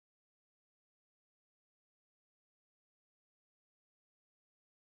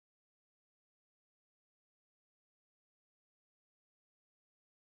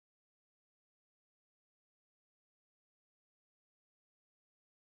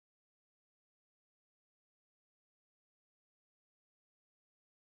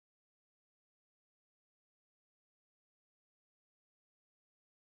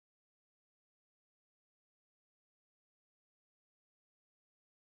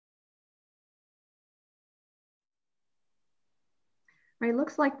Right,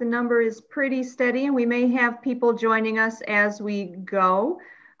 looks like the number is pretty steady and we may have people joining us as we go.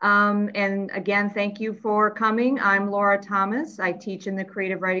 And again, thank you for coming. I'm Laura Thomas. I teach in the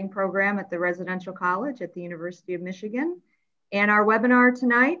creative writing program at the residential college at the University of Michigan. And our webinar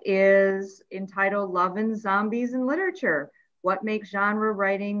tonight is entitled Love and Zombies in Literature, What Makes Genre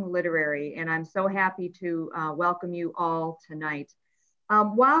Writing Literary? And I'm so happy to welcome you all tonight.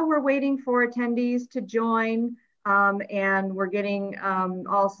 While we're waiting for attendees to join, and we're getting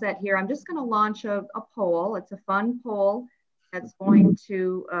all set here, I'm just going to launch a poll. It's a fun poll that's going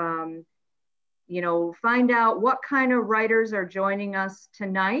to, find out what kind of writers are joining us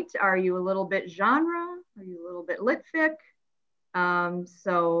tonight. Are you a little bit genre? Are you a little bit lit fic? And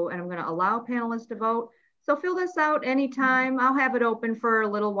I'm going to allow panelists to vote. So fill this out anytime. I'll have it open for a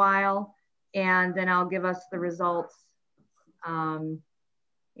little while, and then I'll give us the results in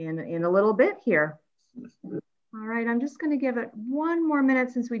a little bit here. All right, I'm just going to give it one more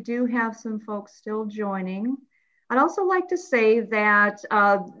minute since we do have some folks still joining. I'd also like to say that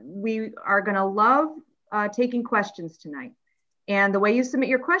we are going to love taking questions tonight. And the way you submit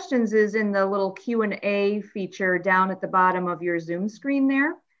your questions is in the little Q&A feature down at the bottom of your Zoom screen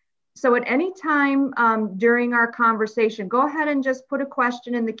there. So at any time during our conversation, go ahead and just put a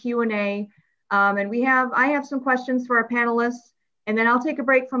question in the Q&A. And I have some questions for our panelists. And then I'll take a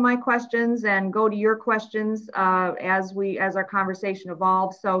break from my questions and go to your questions as our conversation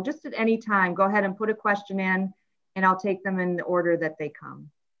evolves. So just at any time, go ahead and put a question in and I'll take them in the order that they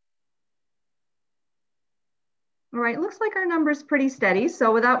come. All right, looks like our number is pretty steady.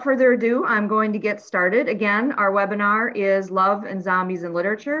 So without further ado, I'm going to get started. Again, our webinar is Love and Zombies in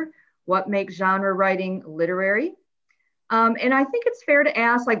Literature, What Makes Genre Writing Literary? And I think it's fair to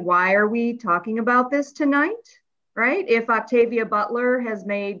ask, why are we talking about this tonight? Right? If Octavia Butler has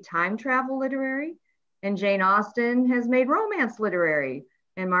made time travel literary, and Jane Austen has made romance literary,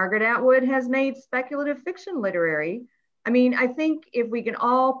 and Margaret Atwood has made speculative fiction literary, I think if we can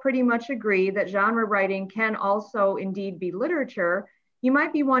all pretty much agree that genre writing can also indeed be literature, you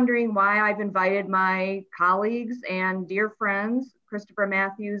might be wondering why I've invited my colleagues and dear friends, Christopher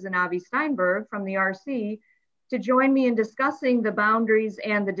Matthews and Avi Steinberg from the RC, to join me in discussing the boundaries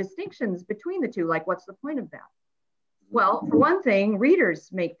and the distinctions between the two. What's the point of that? Well, for one thing, readers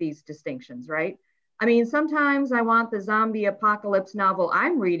make these distinctions, right? Sometimes I want the zombie apocalypse novel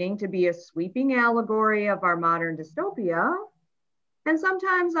I'm reading to be a sweeping allegory of our modern dystopia. And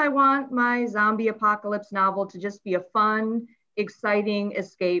sometimes I want my zombie apocalypse novel to just be a fun, exciting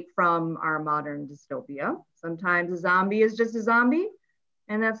escape from our modern dystopia. Sometimes a zombie is just a zombie,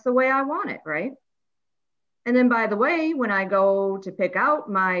 and that's the way I want it, right? And then, by the way, when I go to pick out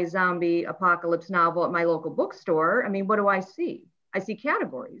my zombie apocalypse novel at my local bookstore, what do I see? I see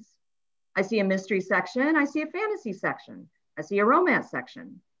categories. I see a mystery section. I see a fantasy section. I see a romance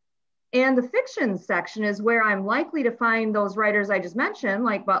section. And the fiction section is where I'm likely to find those writers I just mentioned,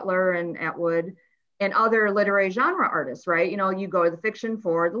 like Butler and Atwood and other literary genre artists, right? You go to the fiction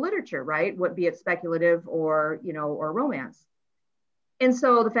for the literature, right? Be it speculative or romance. And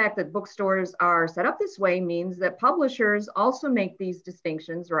so the fact that bookstores are set up this way means that publishers also make these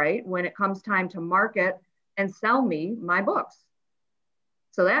distinctions, right? When it comes time to market and sell me my books.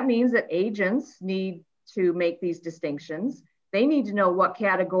 So that means that agents need to make these distinctions. They need to know what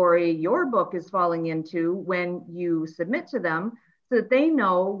category your book is falling into when you submit to them so that they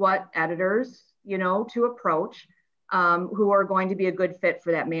know what editors, to approach who are going to be a good fit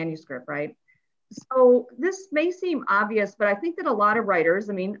for that manuscript, right? So this may seem obvious, but I think that a lot of writers,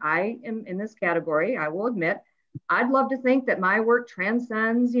 I am in this category, I will admit, I'd love to think that my work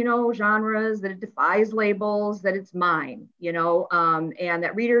transcends, genres, that it defies labels, that it's mine, and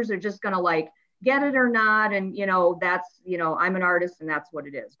that readers are just going to get it or not. And, that's, I'm an artist and that's what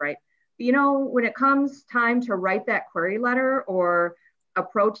it is, right? But, when it comes time to write that query letter or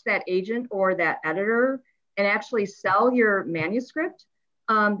approach that agent or that editor and actually sell your manuscript,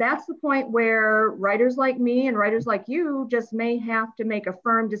 that's the point where writers like me and writers like you just may have to make a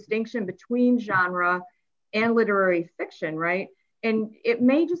firm distinction between genre and literary fiction, right? And it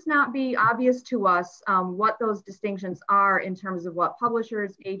may just not be obvious to us what those distinctions are in terms of what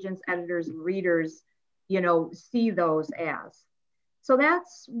publishers, agents, editors, and readers, see those as. So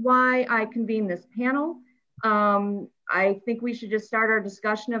that's why I convened this panel. I think we should just start our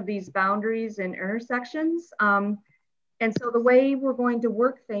discussion of these boundaries and intersections. And so the way we're going to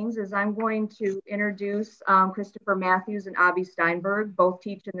work things is I'm going to introduce Christopher Matthews and Avi Steinberg, both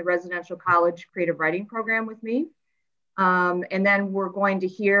teach in the residential college creative writing program with me. And then we're going to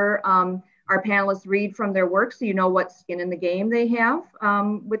hear our panelists read from their work so you know what skin in the game they have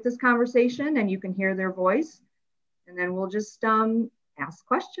with this conversation and you can hear their voice. And then we'll just ask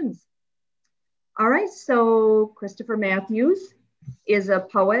questions. All right, so Christopher Matthews is a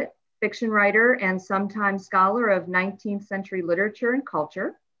poet, fiction writer, and sometime scholar of 19th century literature and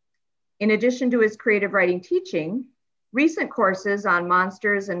culture. In addition to his creative writing teaching, recent courses on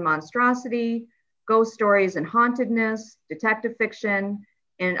monsters and monstrosity, ghost stories and hauntedness, detective fiction,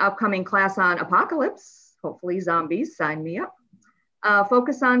 and an upcoming class on apocalypse, hopefully zombies, sign me up,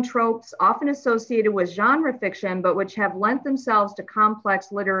 focus on tropes often associated with genre fiction, but which have lent themselves to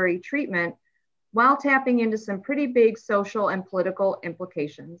complex literary treatment while tapping into some pretty big social and political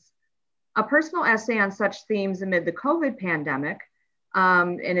implications. A personal essay on such themes amid the COVID pandemic,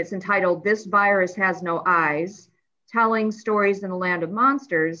 and it's entitled "This Virus Has No Eyes, Telling Stories in the Land of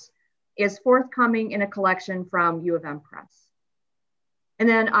Monsters," is forthcoming in a collection from U of M Press. And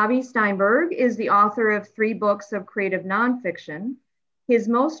then Avi Steinberg is the author of 3 books of creative nonfiction. His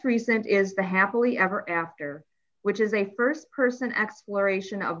most recent is The Happily Ever After, which is a first-person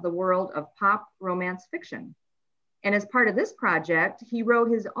exploration of the world of pop romance fiction. And as part of this project, he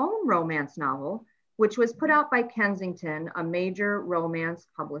wrote his own romance novel, which was put out by Kensington, a major romance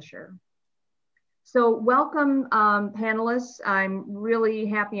publisher. So welcome, panelists. I'm really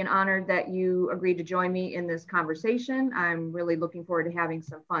happy and honored that you agreed to join me in this conversation. I'm really looking forward to having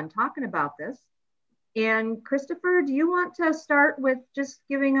some fun talking about this. And Christopher, do you want to start with just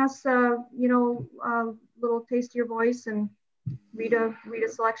giving us a little taste of your voice and read a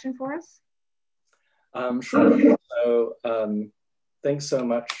selection for us? Sure. So thanks so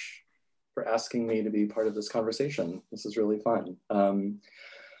much for asking me to be part of this conversation. This is really fun.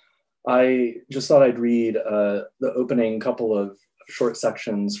 I just thought I'd read the opening couple of short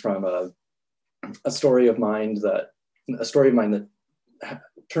sections from a story of mine that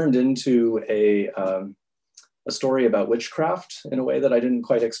turned into a story about witchcraft in a way that I didn't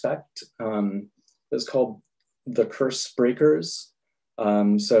quite expect. It's called The Curse Breakers.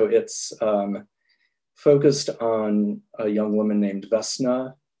 So it's focused on a young woman named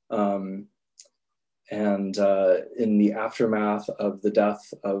Vesna, and in the aftermath of the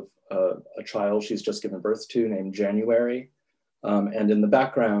death of a child she's just given birth to named January. And in the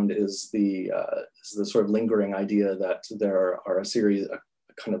background is the sort of lingering idea that there are a series,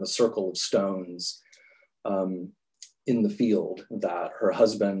 kind of a circle of stones in the field that her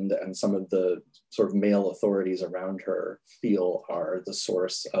husband and some of the sort of male authorities around her feel are the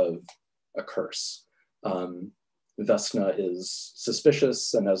source of a curse. Vesna is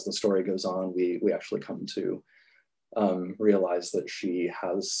suspicious, and as the story goes on, we actually come to realize that she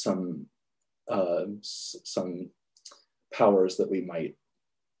has some powers that we might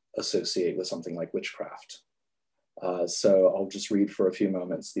associate with something like witchcraft. So I'll just read for a few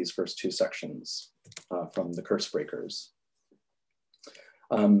moments these first 2 sections from The Curse Breakers.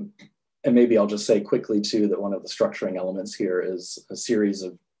 And maybe I'll just say quickly too that one of the structuring elements here is a series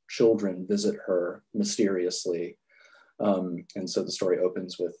of children visit her mysteriously. And so the story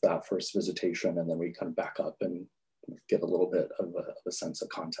opens with that first visitation, and then we kind of back up and get a little bit of a sense of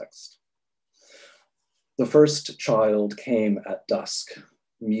context. The first child came at dusk,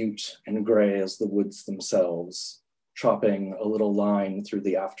 mute and gray as the woods themselves, chopping a little line through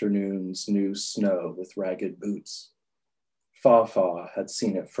the afternoon's new snow with ragged boots. Fa had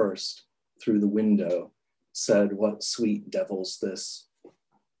seen it first, through the window, said, "What sweet devil's this?"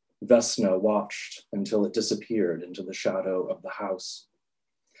 Vesna watched until it disappeared into the shadow of the house.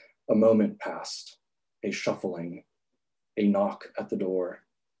 A moment passed, a shuffling, a knock at the door.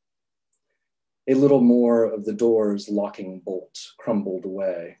 A little more of the door's locking bolt crumbled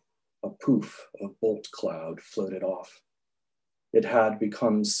away. A poof of bolt cloud floated off. It had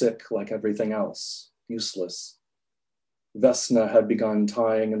become sick like everything else, useless. Vesna had begun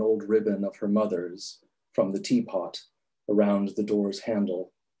tying an old ribbon of her mother's from the teapot around the door's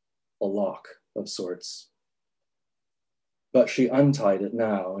handle, a lock of sorts. But she untied it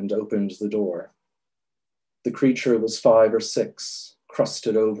now and opened the door. The creature was 5 or 6,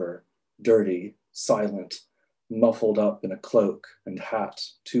 crusted over, dirty, silent, muffled up in a cloak and hat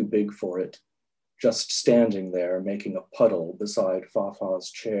too big for it, just standing there making a puddle beside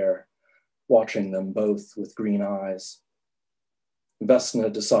Fafa's chair, watching them both with green eyes.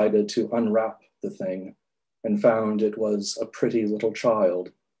 Vesna decided to unwrap the thing and found it was a pretty little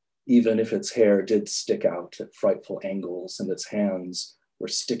child, even if its hair did stick out at frightful angles and its hands were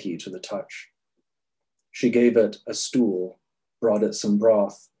sticky to the touch. She gave it a stool, brought it some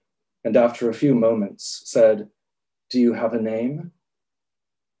broth, and after a few moments said, "Do you have a name?"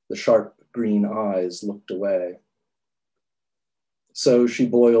 The sharp green eyes looked away. So she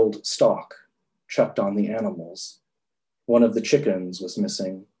boiled stock, checked on the animals. One of the chickens was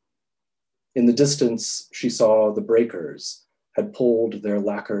missing. In the distance, she saw the breakers, had pulled their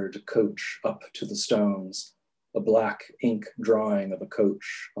lacquered coach up to the stones, a black ink drawing of a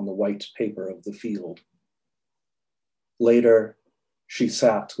coach on the white paper of the field. Later, she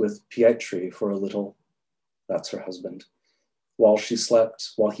sat with Pietri for a little, that's her husband, while he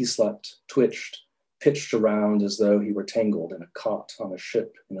slept, twitched, pitched around as though he were tangled in a cot on a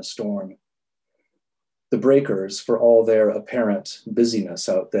ship in a storm. The breakers, for all their apparent busyness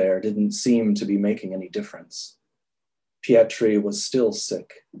out there, didn't seem to be making any difference. Pietri was still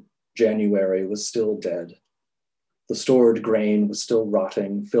sick. January was still dead. The stored grain was still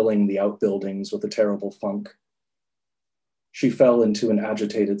rotting, filling the outbuildings with a terrible funk. She fell into an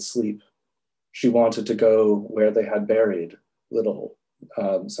agitated sleep. She wanted to go where they had buried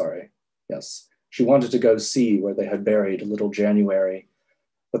She wanted to go see where they had buried little January,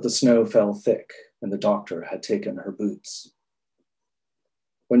 but the snow fell thick and the doctor had taken her boots.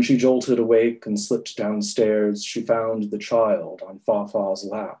 When she jolted awake and slipped downstairs, she found the child on Fa-Fa's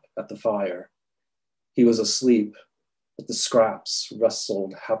lap at the fire. He was asleep, but the scraps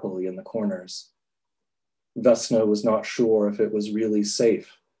rustled happily in the corners. Vesna was not sure if it was really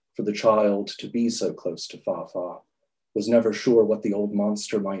safe for the child to be so close to Fa-Fa, was never sure what the old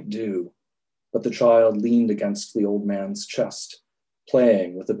monster might do, but the child leaned against the old man's chest,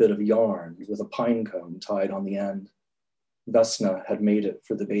 playing with a bit of yarn with a pine cone tied on the end. Vesna had made it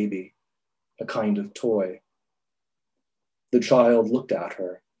for the baby, a kind of toy. The child looked at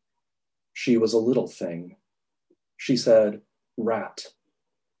her. She was a little thing. She said, "Rat."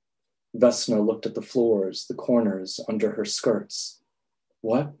 Vesna looked at the floors, the corners under her skirts.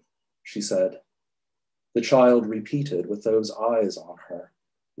 "What?" she said. The child repeated with those eyes on her,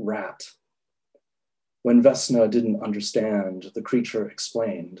 "Rat." When Vesna didn't understand, the creature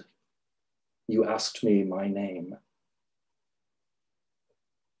explained, "You asked me my name."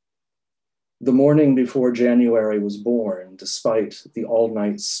 The morning before January was born, despite the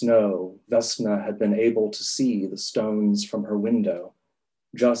all-night snow, Vesna had been able to see the stones from her window,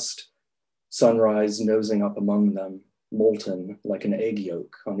 just sunrise nosing up among them, molten like an egg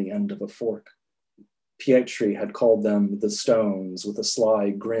yolk on the end of a fork. Pietri had called them the stones with a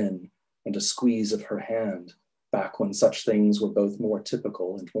sly grin and a squeeze of her hand, back when such things were both more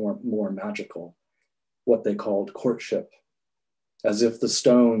typical and more magical, what they called courtship, as if the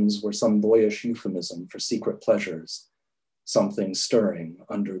stones were some boyish euphemism for secret pleasures, something stirring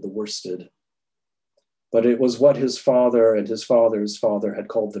under the worsted. But it was what his father and his father's father had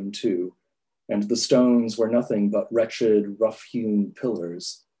called them too, and the stones were nothing but wretched, rough-hewn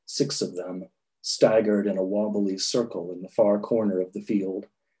pillars, 6 of them, staggered in a wobbly circle in the far corner of the field,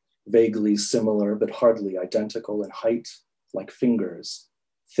 vaguely similar but hardly identical in height, like fingers,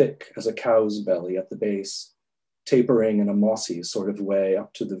 thick as a cow's belly at the base, tapering in a mossy sort of way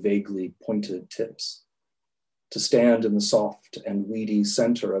up to the vaguely pointed tips. To stand in the soft and weedy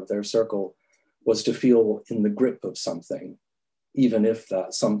center of their circle was to feel in the grip of something, even if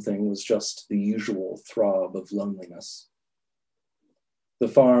that something was just the usual throb of loneliness. The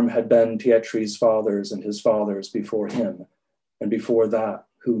farm had been Pietri's father's and his father's before him, and before that,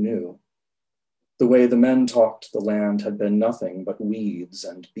 who knew? The way the men talked the land had been nothing but weeds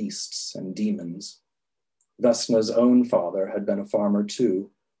and beasts and demons. Vesna's own father had been a farmer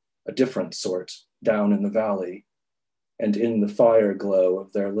too, a different sort, down in the valley, and in the fire glow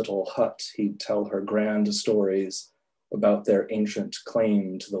of their little hut, he'd tell her grand stories about their ancient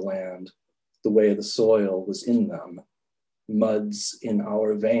claim to the land, the way the soil was in them. "Mud's in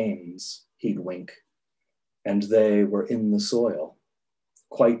our veins," he'd wink, and they were in the soil,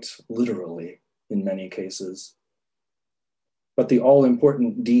 quite literally in many cases. But the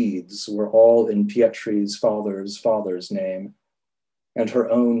all-important deeds were all in Pietri's father's name, and her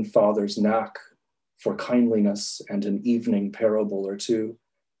own father's knack for kindliness and an evening parable or two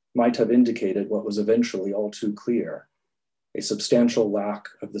might have indicated what was eventually all too clear, a substantial lack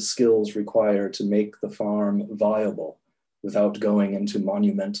of the skills required to make the farm viable without going into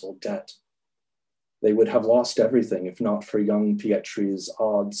monumental debt. They would have lost everything if not for young Pietri's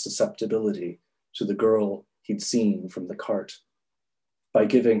odd susceptibility to the girl he'd seen from the cart. By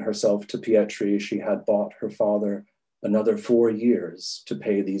giving herself to Pietri, she had bought her father another 4 years to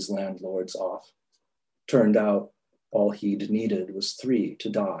pay these landlords off. Turned out, all he'd needed was 3 to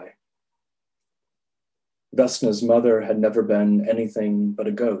die. Vesna's mother had never been anything but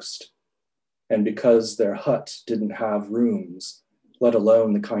a ghost, and because their hut didn't have rooms, let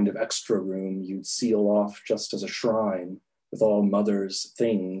alone the kind of extra room you'd seal off just as a shrine with all Mother's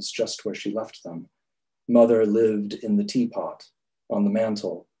things just where she left them, Mother lived in the teapot on the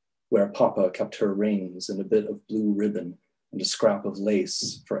mantel where Papa kept her rings and a bit of blue ribbon and a scrap of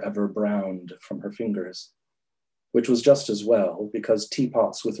lace forever browned from her fingers. which was just as well, because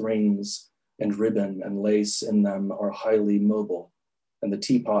teapots with rings and ribbon and lace in them are highly mobile, and the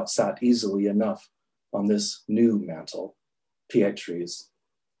teapot sat easily enough on this new mantle, Pietri's,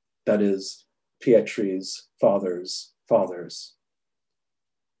 that is, Pietri's father's father's.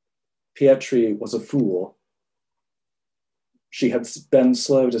 Pietri was a fool. She had been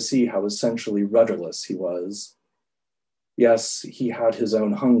slow to see how essentially rudderless he was. Yes, he had his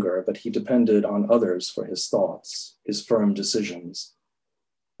own hunger, but he depended on others for his thoughts, his firm decisions.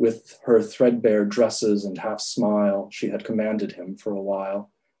 With her threadbare dresses and half smile, she had commanded him for a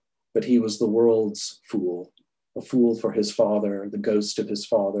while, but he was the world's fool, a fool for his father, the ghost of his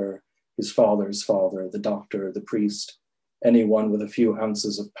father's father, the doctor, the priest, anyone with a few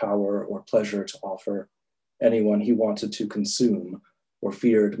ounces of power or pleasure to offer, anyone he wanted to consume or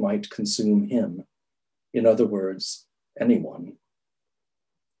feared might consume him. In other words, anyone.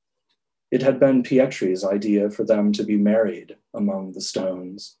 It had been Pietri's idea for them to be married among the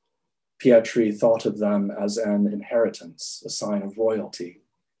stones. Pietri thought of them as an inheritance, a sign of royalty.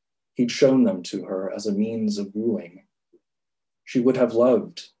 He'd shown them to her as a means of wooing. She would have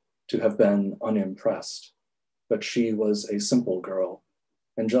loved to have been unimpressed, but she was a simple girl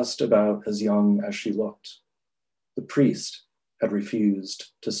and just about as young as she looked. The priest had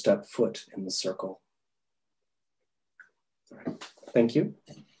refused to step foot in the circle. Thank you.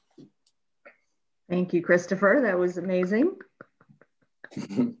 Thank you, Christopher. That was amazing.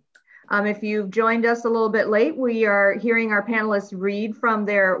 If you've joined us a little bit late, we are hearing our panelists read from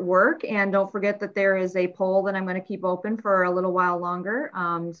their work. And don't forget that there is a poll that I'm going to keep open for a little while longer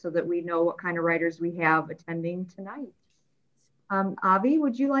so that we know what kind of writers we have attending tonight. Avi,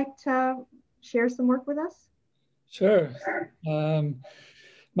 would you like to share some work with us? Sure.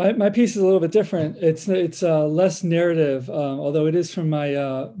 My piece is a little bit different. It's less narrative, although it is from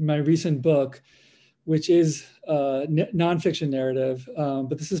my recent book, which is nonfiction narrative.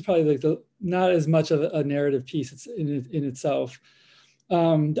 But this is probably like not as much of a narrative piece. It's in itself.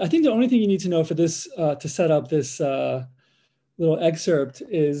 I think the only thing you need to know for this to set up this little excerpt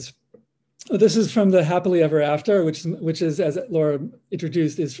is this is from the Happily Ever After, which is, as Laura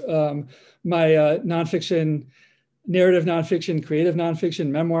introduced, is my nonfiction. Narrative nonfiction, creative nonfiction,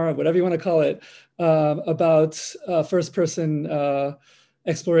 memoir, whatever you want to call it, about first-person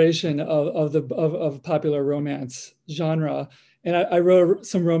exploration of popular romance genre. And I wrote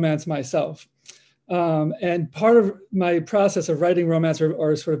some romance myself. And part of my process of writing romance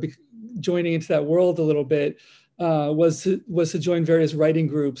or sort of joining into that world a little bit was to join various writing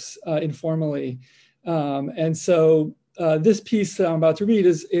groups informally. And so this piece that I'm about to read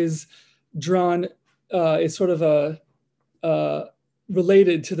is drawn. It's sort of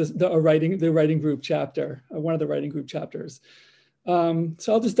related to the writing group chapter, one of the writing group chapters. So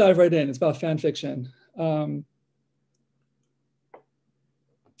I'll just dive right in. It's about fan fiction.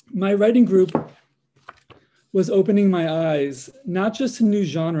 My writing group was opening my eyes, not just to new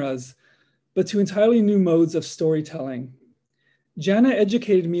genres, but to entirely new modes of storytelling. Jana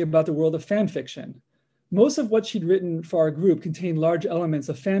educated me about the world of fan fiction. Most of what she'd written for our group contained large elements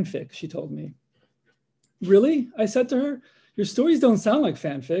of fanfic, she told me. Really? I said to her, your stories don't sound like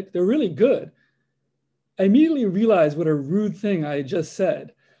fanfic. They're really good. I immediately realized what a rude thing I had just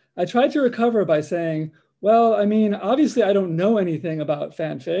said. I tried to recover by saying, well, I mean, obviously I don't know anything about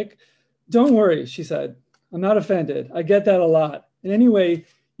fanfic. Don't worry, she said. I'm not offended. I get that a lot. And anyway,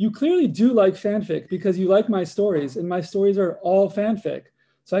 you clearly do like fanfic because you like my stories, and my stories are all fanfic.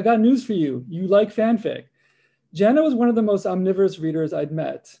 So I got news for you. You like fanfic. Jana was one of the most omnivorous readers I'd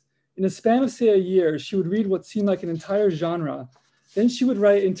met. In a span of, say, a year, she would read what seemed like an entire genre. Then she would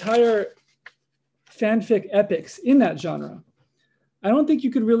write entire fanfic epics in that genre. I don't think you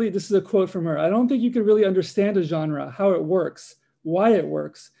could really, this is a quote from her, I don't think you could really understand a genre, how it works, why it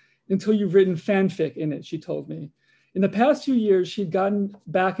works, until you've written fanfic in it, she told me. In the past few years, she'd gotten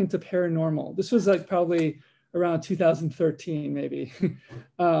back into paranormal. This was like probably around 2013, maybe.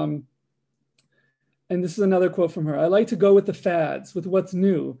 And this is another quote from her. I like to go with the fads, with what's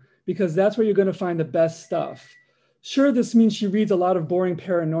new, because that's where you're going to find the best stuff. Sure, this means she reads a lot of boring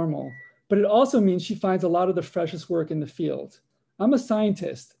paranormal, but it also means she finds a lot of the freshest work in the field. I'm a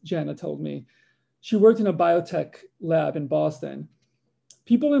scientist, Jana told me. She worked in a biotech lab in Boston.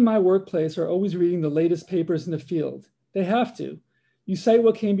 People in my workplace are always reading the latest papers in the field. They have to. You cite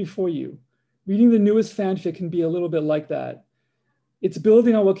what came before you. Reading the newest fanfic can be a little bit like that. It's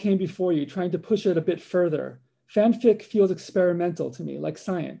building on what came before you, trying to push it a bit further. Fanfic feels experimental to me, like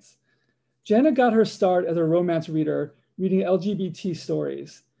science. Jana got her start as a romance reader, reading LGBT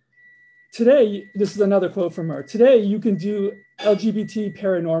stories. Today, this is another quote from her. Today, you can do LGBT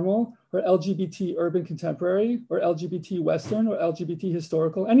paranormal or LGBT urban contemporary or LGBT Western or LGBT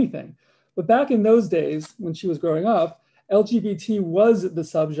historical, anything. But back in those days, when she was growing up, LGBT was the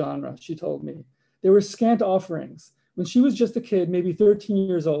subgenre, she told me. There were scant offerings. When she was just a kid, maybe 13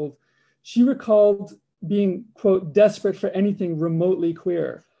 years old, she recalled being, quote, desperate for anything remotely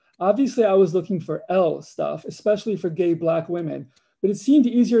queer. Obviously, I was looking for L stuff, especially for gay Black women, but it seemed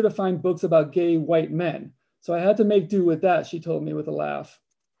easier to find books about gay white men. So I had to make do with that, she told me with a laugh.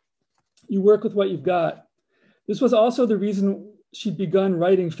 You work with what you've got. This was also the reason she'd begun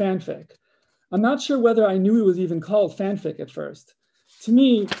writing fanfic. I'm not sure whether I knew it was even called fanfic at first. To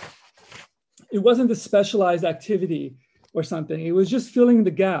me, it wasn't the specialized activity or something. It was just filling the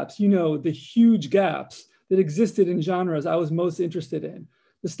gaps, you know, the huge gaps that existed in genres I was most interested in.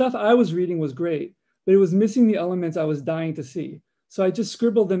 The stuff I was reading was great, but it was missing the elements I was dying to see. So I just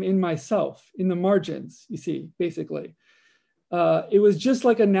scribbled them in myself, in the margins, you see, basically. It was just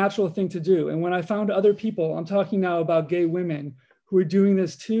like a natural thing to do. And when I found other people, I'm talking now about gay women who were doing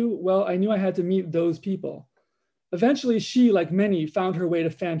this too, well, I knew I had to meet those people. Eventually, she, like many, found her way to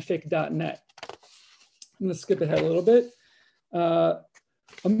fanfic.net. I'm gonna skip ahead a little bit.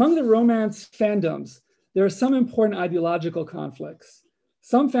 Among the romance fandoms, there are some important ideological conflicts.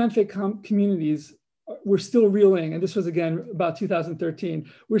 Some fanfic communities were still reeling, and this was again about 2013,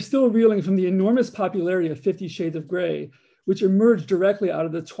 we're still reeling from the enormous popularity of 50 Shades of Grey, which emerged directly out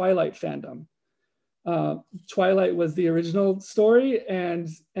of the Twilight fandom. Twilight was the original story, and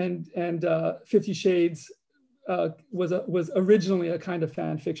 50 Shades was originally a kind of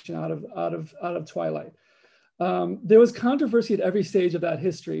fan fiction out of Twilight. There was controversy at every stage of that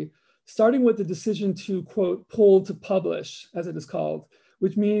history, starting with the decision to, quote, pull to publish, as it is called,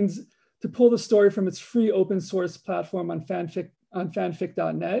 which means to pull the story from its free open source platform on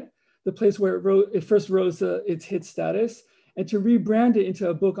fanfic.net, the place where it first rose to its hit status, and to rebrand it into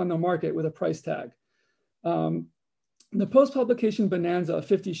a book on the market with a price tag. The post-publication bonanza of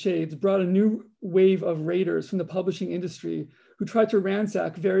 50 Shades brought a new wave of raiders from the publishing industry who tried to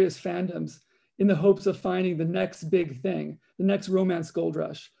ransack various fandoms in the hopes of finding the next big thing, the next romance gold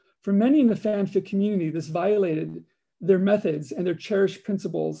rush. For many in the fanfic community, this violated their methods and their cherished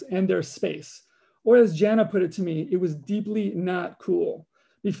principles and their space. Or as Jana put it to me, it was deeply not cool.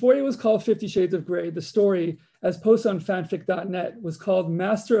 Before it was called 50 Shades of Grey, the story, as posted on fanfic.net, was called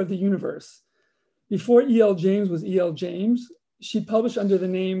Master of the Universe. Before E.L. James was E.L. James, she published under the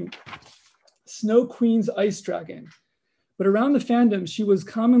name Snow Queen's Ice Dragon. But around the fandom, she was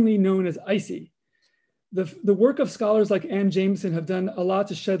commonly known as Icy. The work of scholars like Anne Jameson have done a lot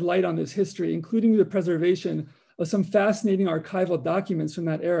to shed light on this history, including the preservation of some fascinating archival documents from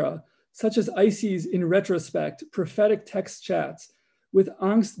that era, such as Icy's, in retrospect, prophetic text chats with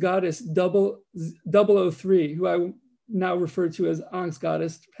Angst Goddess 003, who I now refer to as Angst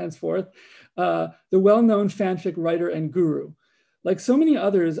Goddess henceforth, the well-known fanfic writer and guru. Like so many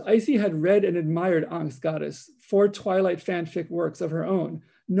others, Icy had read and admired Angst Goddess for Twilight fanfic works of her own,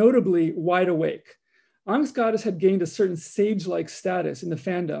 notably Wide Awake. Angst Goddess had gained a certain sage-like status in the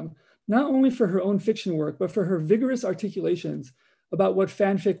fandom, not only for her own fiction work, but for her vigorous articulations about what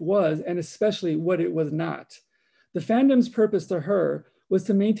fanfic was and especially what it was not. The fandom's purpose to her was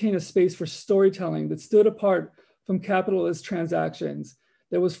to maintain a space for storytelling that stood apart from capitalist transactions,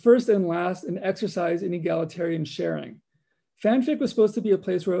 that was first and last an exercise in egalitarian sharing. Fanfic was supposed to be a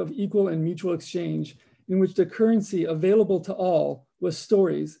place of equal and mutual exchange in which the currency available to all was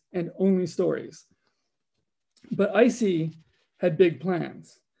stories and only stories. But Icy had big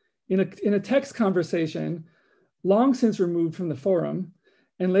plans. In a text conversation, long since removed from the forum,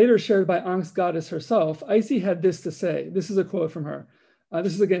 and later shared by Angst Goddess herself, Icy had this to say. This is a quote from her.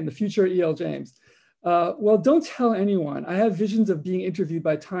 This is again, the future E.L. James. Well, don't tell anyone. I have visions of being interviewed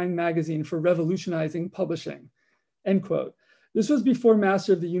by Time magazine for revolutionizing publishing, end quote. This was before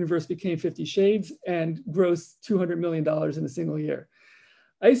Master of the Universe became 50 Shades and grossed $200 million in a single year.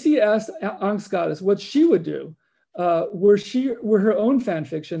 Icy asked Angst Goddess what she would do were her own fan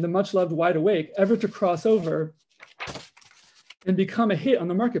fiction, the much loved Wide Awake, ever to cross over and become a hit on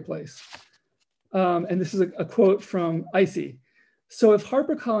the marketplace. And this is a quote from Icy. So if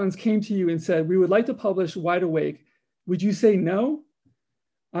HarperCollins came to you and said, we would like to publish Wide Awake, would you say no?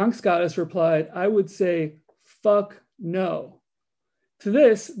 Angst Goddess replied, I would say, fuck no. To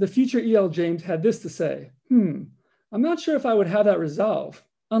this, the future E.L. James had this to say, I'm not sure if I would have that resolve.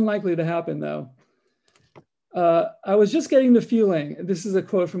 Unlikely to happen though. I was just getting the feeling, this is a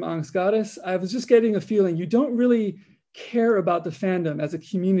quote from Angst Goddess, I was just getting a feeling you don't really care about the fandom as a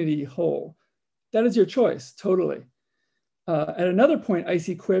community whole. That is your choice, totally. At another point,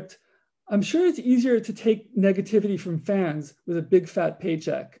 Icy quipped, I'm sure it's easier to take negativity from fans with a big fat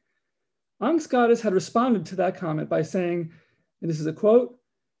paycheck. Angst Goddess had responded to that comment by saying, and this is a quote,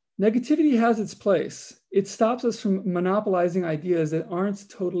 "Negativity has its place. It stops us from monopolizing ideas that aren't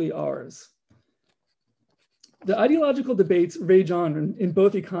totally ours." The ideological debates rage on in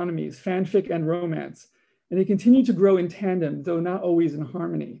both economies, fanfic and romance, and they continue to grow in tandem, though not always in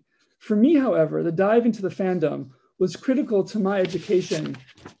harmony. For me, however, the dive into the fandom was critical to my education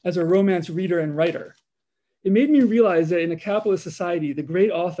as a romance reader and writer. It made me realize that in a capitalist society, the great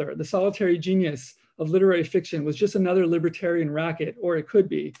author, the solitary genius of literary fiction was just another libertarian racket, or it could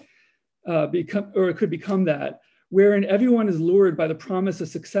become that, wherein everyone is lured by the promise of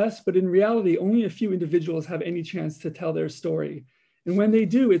success, but in reality, only a few individuals have any chance to tell their story. And when they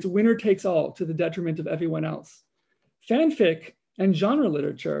do, it's winner takes all to the detriment of everyone else. Fanfic and genre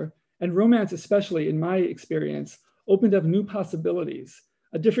literature, and romance especially in my experience, opened up new possibilities,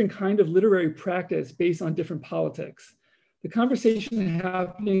 a different kind of literary practice based on different politics. The conversation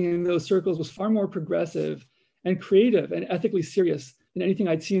happening in those circles was far more progressive and creative and ethically serious than anything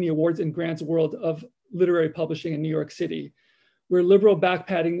I'd seen in the awards and grants world of literary publishing in New York City, where liberal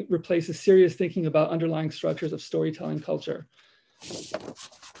backpatting replaces serious thinking about underlying structures of storytelling culture.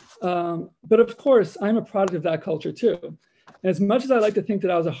 But of course, I'm a product of that culture too. And as much as I like to think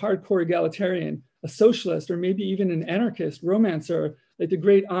that I was a hardcore egalitarian, a socialist, or maybe even an anarchist romancer like the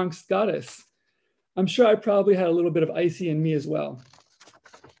great Angst Goddess, I'm sure I probably had a little bit of icy in me as well.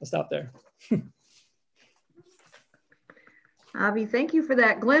 I'll stop there. Avi, thank you for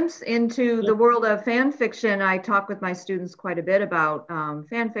that glimpse into the world of fan fiction. I talk with my students quite a bit about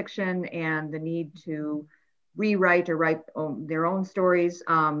fan fiction and the need to rewrite or write their own stories,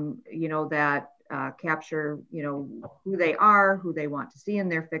 that capture, who they are, who they want to see in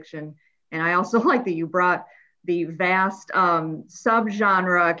their fiction. And I also like that you brought the vast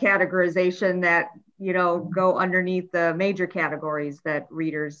subgenre categorization that, go underneath the major categories that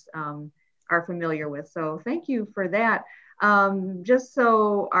readers are familiar with. So thank you for that. Just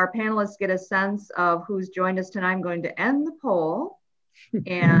so our panelists get a sense of who's joined us tonight, I'm going to end the poll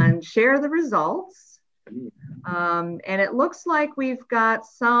and share the results. And it looks like we've got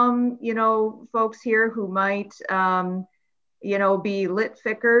some, folks here who might, be lit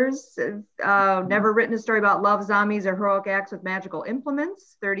fickers, never written a story about love, zombies, or heroic acts with magical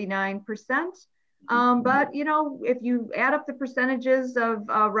implements, 39%. But, if you add up the percentages of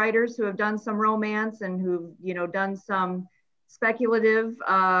writers who have done some romance and who've, done some speculative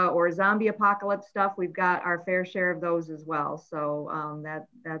or zombie apocalypse stuff, we've got our fair share of those as well. So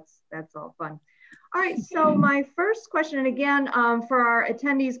that's all fun. All right, so my first question, and again, for our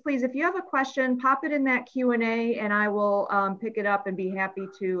attendees, please, if you have a question, pop it in that Q&A and I will pick it up and be happy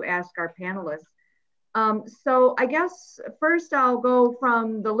to ask our panelists. So I guess first I'll go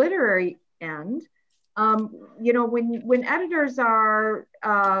from the literary end. When editors are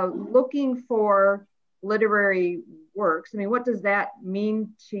looking for literary works, I mean, what does that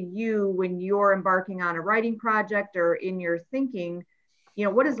mean to you when you're embarking on a writing project or in your thinking?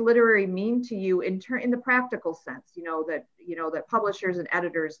 What does literary mean to you in the practical sense, that publishers and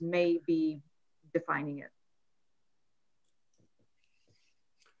editors may be defining it?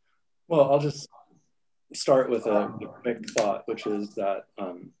 Well, I'll just start with a quick thought, which is that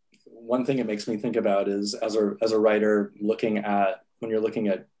one thing it makes me think about is as a writer when you're looking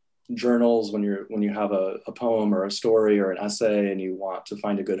at journals, when you have a poem or a story or an essay and you want to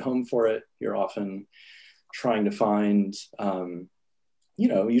find a good home for it, you're often trying to find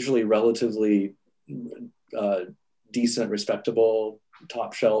usually relatively decent, respectable,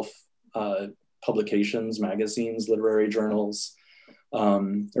 top shelf publications, magazines, literary journals,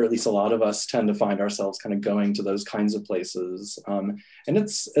 or at least a lot of us tend to find ourselves kind of going to those kinds of places. And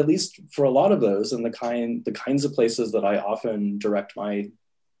it's, at least for a lot of those, and the kinds of places that I often direct my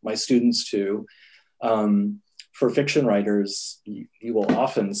students to. For fiction writers, you will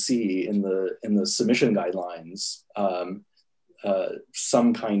often see in the submission guidelines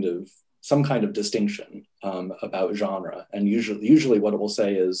some kind of distinction about genre, and usually what it will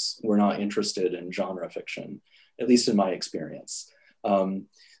say is we're not interested in genre fiction, at least in my experience.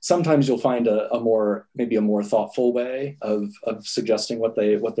 Sometimes you'll find maybe a more thoughtful way of suggesting what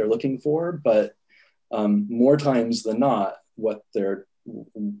they're looking for, but more times than not, what the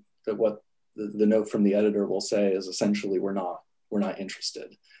note from the editor will say is essentially we're not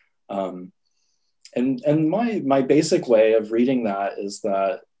interested. And my basic way of reading that is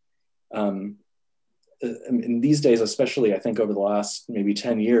that in these days, especially I think over the last maybe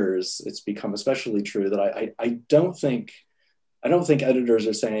 10 years, it's become especially true that I don't think editors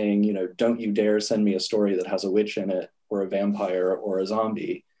are saying, don't you dare send me a story that has a witch in it or a vampire or a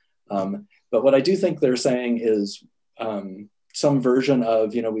zombie. But what I do think they're saying is some version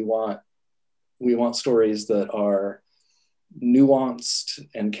of, we want stories that are nuanced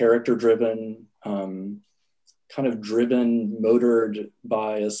and character driven, kind of driven, motored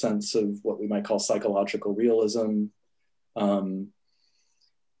by a sense of what we might call psychological realism. So,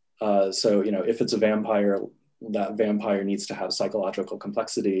 if it's a vampire, that vampire needs to have psychological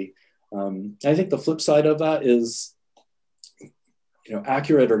complexity. I think the flip side of that is,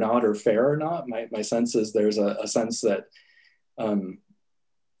 accurate or not, or fair or not. My sense is there's a sense that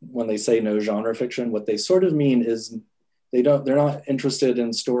when they say no genre fiction, what they sort of mean is they're not interested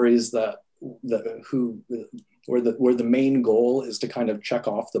in stories where the main goal is to kind of check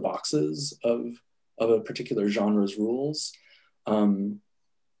off the boxes of a particular genre's rules.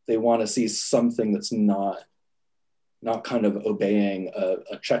 They want to see something that's not kind of obeying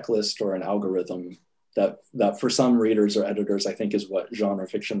a checklist or an algorithm that for some readers or editors, I think is what genre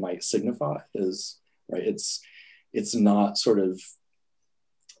fiction might signify, is, right? It's not sort of,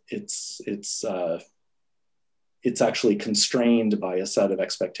 it's actually constrained by a set of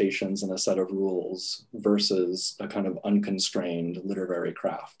expectations and a set of rules versus a kind of unconstrained literary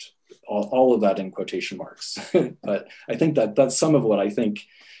craft. All of that in quotation marks. But I think that's some of what I think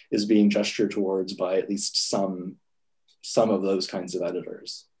is being gestured towards by at least some of those kinds of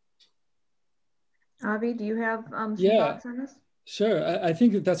editors. Avi, do you have some thoughts on this? Sure. I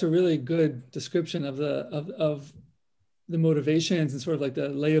think that's a really good description of the motivations and sort of like the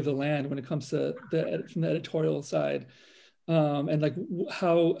lay of the land when it comes to from the editorial side, and like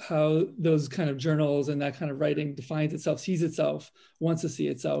how those kind of journals and that kind of writing defines itself, sees itself, wants to see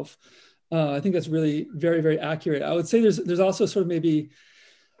itself. I think that's really very, very accurate. I would say there's also sort of maybe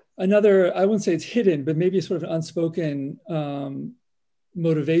another, I wouldn't say it's hidden, but maybe sort of an unspoken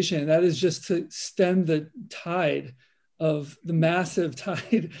motivation. That is just to stem the tide of the massive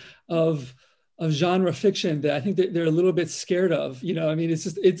tide of genre fiction that I think that they're a little bit scared of. I mean,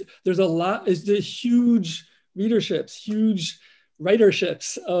 there's a lot, there's huge readerships, huge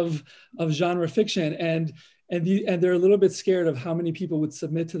writerships of genre fiction, and they're a little bit scared of how many people would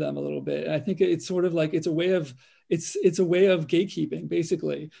submit to them a little bit. And I think it's sort of like it's a way of gatekeeping,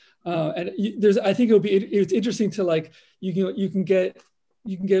 basically. And I think it's interesting to, like, you can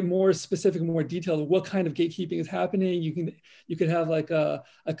get more specific, more detailed what kind of gatekeeping is happening. You can have like a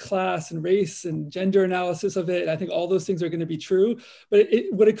class and race and gender analysis of it. I think all those things are going to be true. But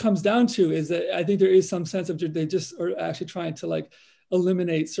what it comes down to is that I think there is some sense of they just are actually trying to like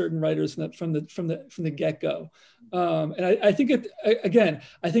eliminate certain writers from the get-go. And I think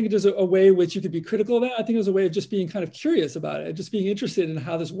I think there's a way in which you could be critical of that. I think there's a way of just being kind of curious about it, just being interested in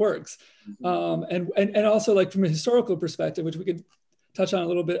how this works. And also, like, from a historical perspective, which we could touch on a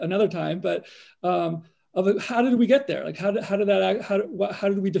little bit another time, but of how did we get there? Like, how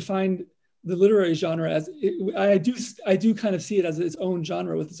did we define the literary genre as? I do kind of see it as its own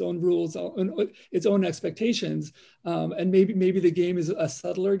genre with its own rules, its own expectations, and maybe the game is a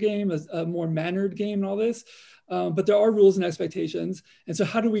subtler game, a more mannered game, and all this. But there are rules and expectations, and so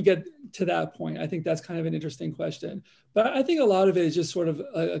how do we get to that point? I think that's kind of an interesting question. But I think a lot of it is just sort of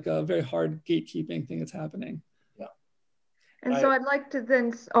like a very hard gatekeeping thing that's happening. And so I'd like to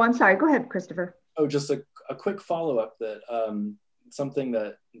then, I'm sorry, go ahead, Christopher. Oh, just a quick follow-up that something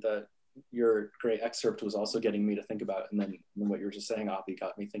that your great excerpt was also getting me to think about, and then what you were just saying, Avi,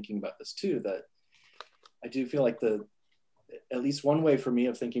 got me thinking about this too, that I do feel like at least one way for me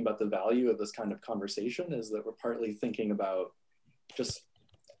of thinking about the value of this kind of conversation is that we're partly thinking about just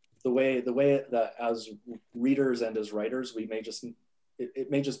the way that as readers and as writers, it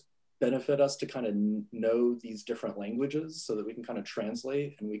may just benefit us to kind of know these different languages so that we can kind of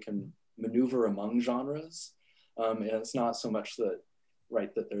translate and we can maneuver among genres. And it's not so much that,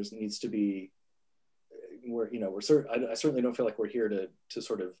 right, that there's needs to be, I certainly don't feel like we're here to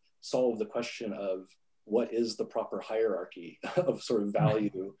sort of solve the question of what is the proper hierarchy of sort of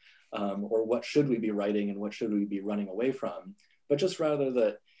value, or what should we be writing and what should we be running away from, but just rather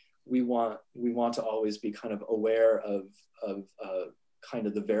that we want to always be kind of aware of kind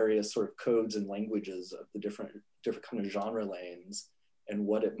of the various sort of codes and languages of the different kind of genre lanes, and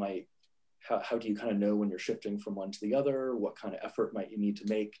what it might, how do you kind of know when you're shifting from one to the other? What kind of effort might you need to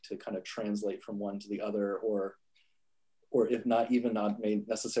make to kind of translate from one to the other, or if not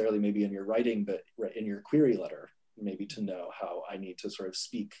necessarily maybe in your writing, but in your query letter, maybe to know how I need to sort of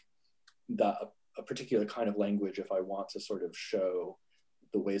speak a particular kind of language if I want to sort of show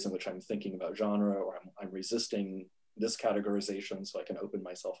the ways in which I'm thinking about genre, or I'm resisting this categorization so I can open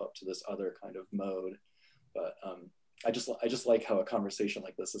myself up to this other kind of mode. But I just like how a conversation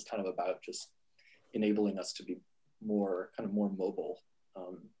like this is kind of about just enabling us to be more mobile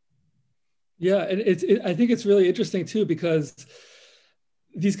Yeah, and I think it's really interesting too, because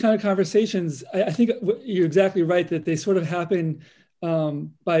these kind of conversations, I think you're exactly right that they sort of happen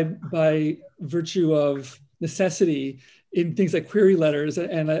by virtue of necessity in things like query letters.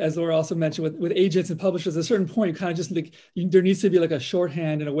 And as Laura also mentioned, with agents and publishers, at a certain point, you kind of just like, there needs to be like a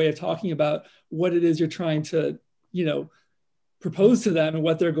shorthand and a way of talking about what it is you're trying to, propose to them and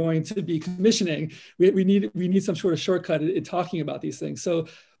what they're going to be commissioning. We need some sort of shortcut in talking about these things. So,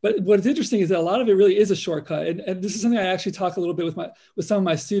 but what's interesting is that a lot of it really is a shortcut. And this is something I actually talk a little bit with some of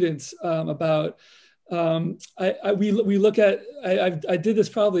my students about. We look at, I did this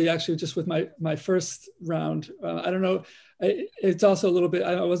probably actually just with my first round. I don't know. It's also a little bit,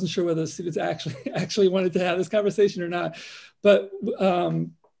 I wasn't sure whether the students actually wanted to have this conversation or not, but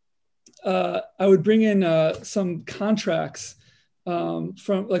I would bring in some contracts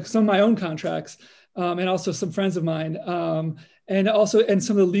from like some of my own contracts and also some friends of mine and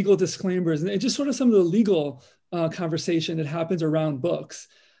some of the legal disclaimers and just sort of some of the legal conversation that happens around books.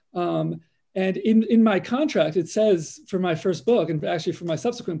 And in my contract, it says for my first book, and actually for my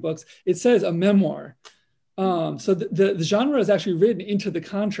subsequent books, it says a memoir. So the genre is actually written into the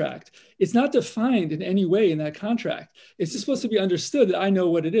contract. It's not defined in any way in that contract. It's just supposed to be understood that I know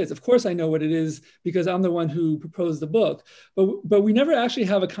what it is. Of course, I know what it is because I'm the one who proposed the book. But we never actually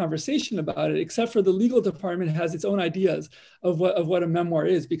have a conversation about it, except for the legal department has its own ideas of what a memoir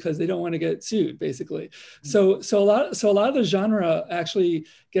is because they don't want to get sued, basically. So a lot of the genre actually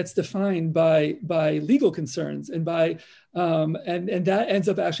gets defined by legal concerns and by and that ends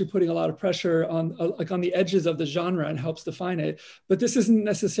up actually putting a lot of pressure on on the edges of the genre and helps define it. But this isn't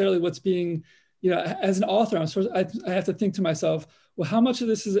necessarily what's being, as an author, I have to think to myself, well, how much of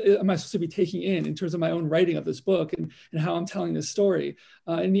this am I supposed to be taking in terms of my own writing of this book and how I'm telling this story?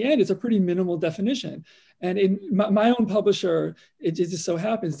 In the end, it's a pretty minimal definition. And in my own publisher, it just so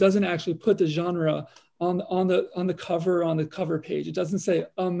happens, doesn't actually put the genre on the cover page. It doesn't say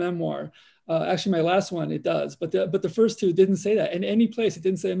a memoir. Actually, my last one, it does, but the first two didn't say that. In any place, it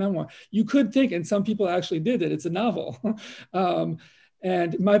didn't say a memoir. You could think, and some people actually did, that it's a novel.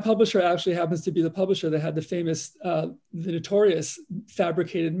 And my publisher actually happens to be the publisher that had the notorious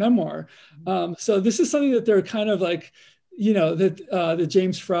fabricated memoir. So this is something that they're kind of like, the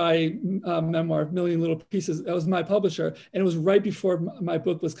James Fry memoir, Million Little Pieces, that was my publisher, and it was right before my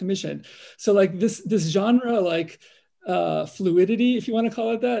book was commissioned. So like this genre, like fluidity, if you want to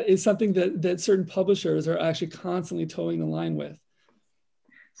call it that, is something that certain publishers are actually constantly towing the line with.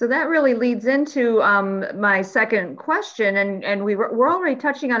 So that really leads into my second question, and we're already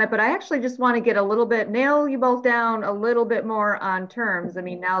touching on it, but I actually just want to nail you both down a little bit more on terms. I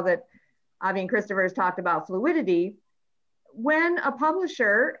mean, now that Avi and Christopher has talked about fluidity, when a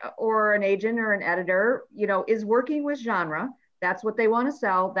publisher or an agent or an editor, is working with genre, that's what they want to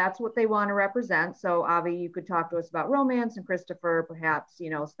sell, that's what they want to represent. So Avi, you could talk to us about romance, and Christopher, perhaps,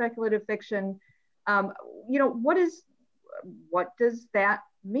 speculative fiction. What does that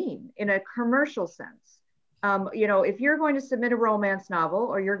mean in a commercial sense? If you're going to submit a romance novel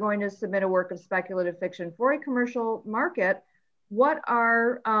or you're going to submit a work of speculative fiction for a commercial market, what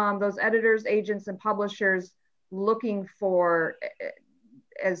are those editors, agents, and publishers looking for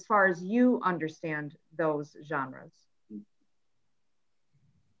as far as you understand those genres?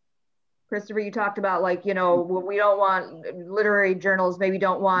 Christopher, you talked about we don't want literary journals, maybe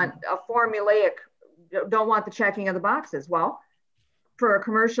don't want a formulaic, don't want the checking of the boxes. Well, for a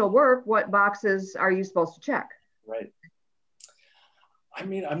commercial work, what boxes are you supposed to check? Right. I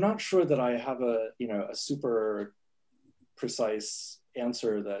mean, I'm not sure that I have a super precise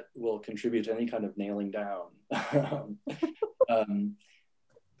answer that will contribute to any kind of nailing down.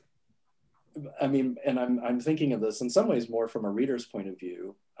 I mean, and I'm thinking of this in some ways more from a reader's point of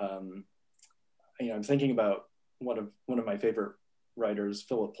view. I'm thinking about one of my favorite writers,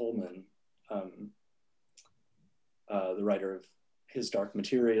 Philip Pullman, the writer of His Dark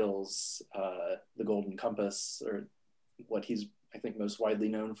Materials, The Golden Compass, or what he's, I think, most widely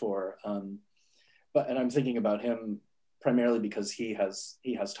known for. And I'm thinking about him primarily because he has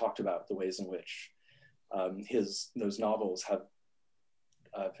talked about the ways in which those novels have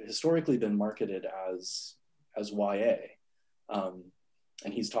historically been marketed as YA,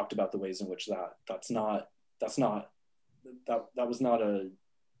 and he's talked about the ways in which that was not a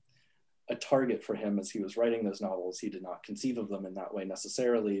target for him as he was writing those novels. He did not conceive of them in that way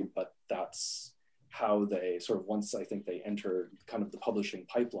necessarily, but that's how they sort of, once I think they entered kind of the publishing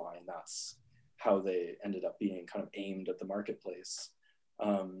pipeline, that's how they ended up being kind of aimed at the marketplace.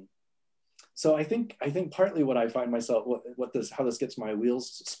 So I think partly what I find myself, how this gets my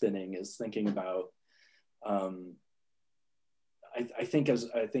wheels spinning is thinking about, I think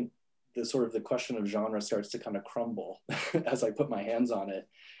the sort of the question of genre starts to kind of crumble as I put my hands on it.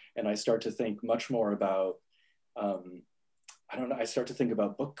 And I start to think much more about, I don't know, I start to think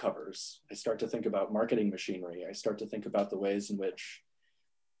about book covers. I start to think about marketing machinery. I start to think about the ways in which,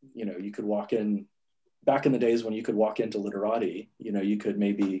 you know, you could walk in, back in the days when you could walk into literati, you know, you could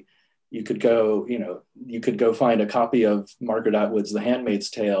go find a copy of Margaret Atwood's The Handmaid's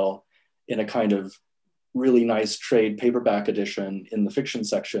Tale in a kind of really nice trade paperback edition in the fiction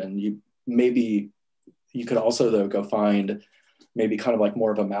section. You could also though go find maybe kind of like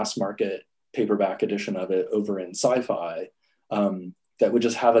more of a mass market paperback edition of it over in sci-fi, that would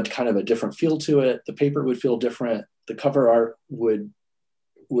just have a kind of a different feel to it. The paper would feel different. The cover art would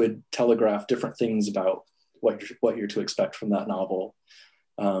telegraph different things about what you're to expect from that novel.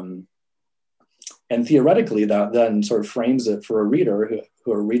 And theoretically, that then sort of frames it for a reader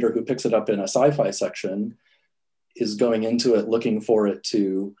who picks it up in a sci-fi section is going into it looking for it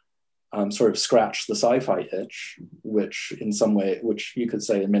to sort of scratch the sci-fi itch, which you could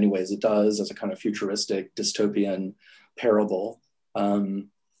say in many ways it does, as a kind of futuristic dystopian parable.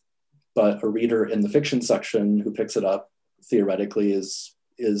 But a reader in the fiction section who picks it up theoretically is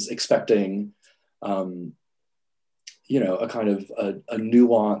expecting, you know, a kind of a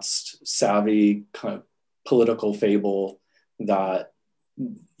nuanced, savvy kind of political fable that,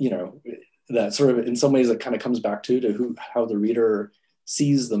 you know, that sort of in some ways it kind of comes back to how the reader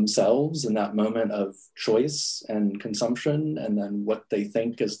sees themselves in that moment of choice and consumption, and then what they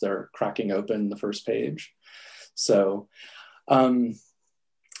think as they're cracking open the first page. So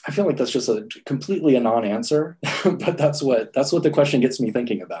I feel like that's just completely a non-answer, but that's what the question gets me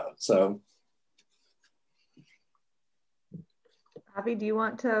thinking about. So, Avi, do you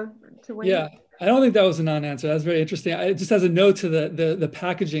want to weigh Yeah, in? I don't think that was a non-answer. That's very interesting. Just as a note to the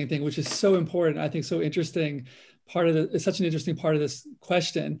packaging thing, which is so important, I think so interesting it's such an interesting part of this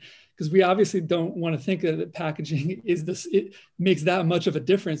question, because we obviously don't want to think that packaging it makes that much of a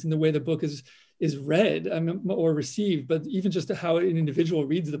difference in the way the book is read, or received, but even just how an individual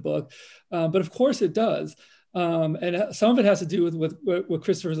reads the book. But of course it does. And some of it has to do with what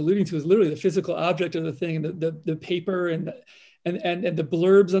Christopher is alluding to, is literally the physical object of the thing, the paper and the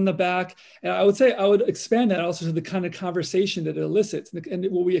blurbs on the back. And I would say I would expand that also to the kind of conversation that it elicits, and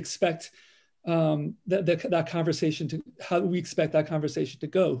what we expect that conversation how we expect that conversation to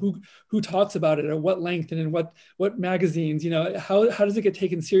go. Who talks about it, at what length, and in what magazines? You know, how does it get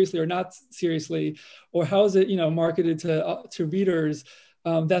taken seriously or not seriously, or how is it, you know, marketed to readers?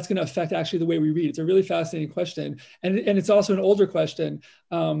 That's going to affect actually the way we read. It's a really fascinating question, and it's also an older question.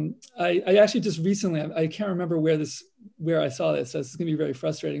 I actually just recently, I can't remember where I saw this, so this is going to be very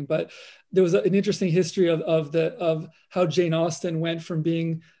frustrating, but there was an interesting history of how Jane Austen went from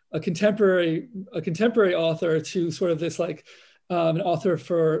being a contemporary author to sort of this like an author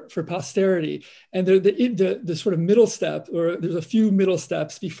for posterity. And the sort of middle step, or there's a few middle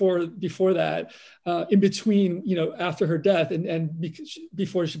steps before that, in between, you know, after her death and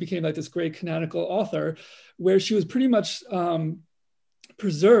before she became like this great canonical author, where she was pretty much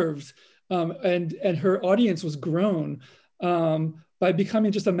preserved, and her audience was grown by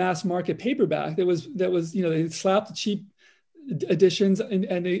becoming just a mass market paperback that was, you know, they slapped cheap editions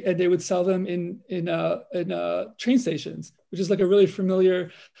and they would sell them in train stations, which is like a really familiar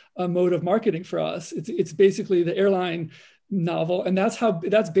mode of marketing for us. It's basically the airline novel, and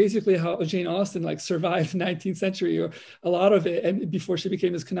that's basically how Jane Austen like survived the 19th century, or a lot of it, and before she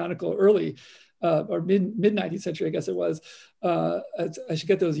became this canonical early or mid 19th century, I guess it was. I should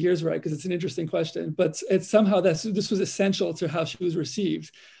get those years right because it's an interesting question, but it's somehow this was essential to how she was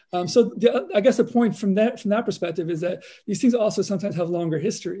received. So I guess the point from that perspective is that these things also sometimes have longer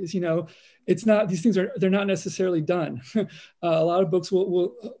histories. You know, it's not, these things they're not necessarily done. A lot of books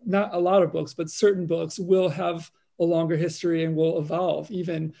will not a lot of books, but certain books will have a longer history and will evolve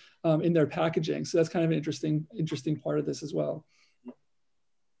even in their packaging. So that's kind of an interesting part of this as well. I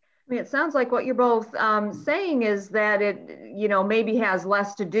mean, it sounds like what you're both saying is that it, you know, maybe has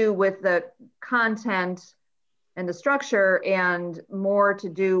less to do with the content and the structure and more to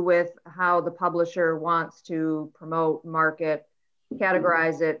do with how the publisher wants to promote, market,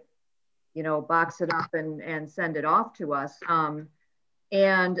 categorize it, you know, box it up and send it off to us. You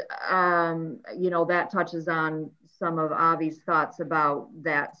know, that touches on some of Avi's thoughts about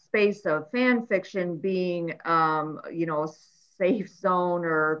that space of fan fiction being, you know, a safe zone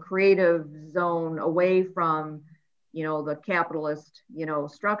or creative zone away from, you know, the capitalist, you know,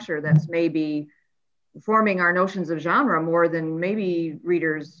 structure that's maybe forming our notions of genre more than maybe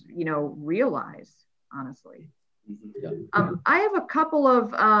readers, you know, realize, honestly. I have a couple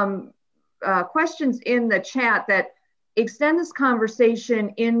of questions in the chat that extend this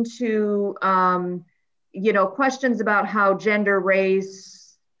conversation into, questions about how gender,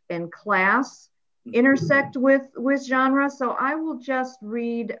 race, and class intersect with genre. So I will just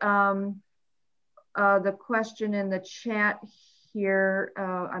read the question in the chat here.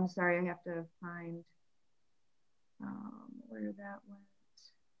 I'm sorry, I have to find where that went.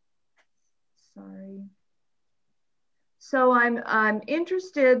 Sorry. So I'm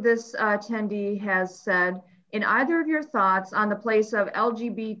interested, this attendee has said, in either of your thoughts on the place of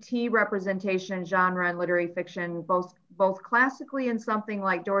LGBT representation in genre and literary fiction, both classically in something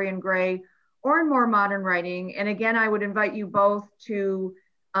like Dorian Gray or in more modern writing. And again, I would invite you both to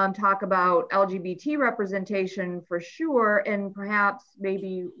talk about LGBT representation for sure, and perhaps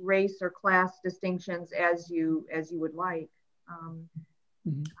maybe race or class distinctions as you would like.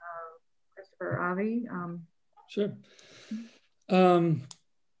 Christopher, Avi? Sure.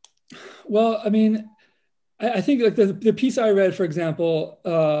 Well, I mean, I think like the piece I read, for example,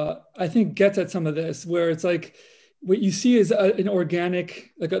 I think gets at some of this, where it's like what you see is an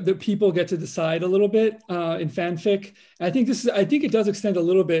organic, like the people get to decide a little bit in fanfic. And I think it does extend a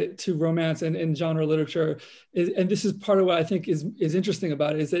little bit to romance and genre literature. And this is part of what I think is interesting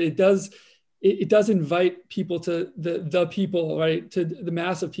about it, is that it does invite people to the people, right, to the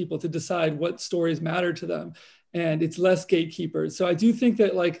mass of people to decide what stories matter to them. And it's less gatekeepers. So I do think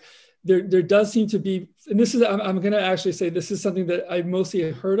that like there does seem to be, and this is, I'm going to actually say this is something that I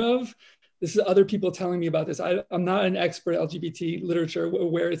mostly heard of. This is other people telling me about this. I'm not an expert LGBT literature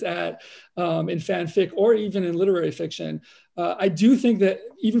where it's at in fanfic or even in literary fiction. I do think that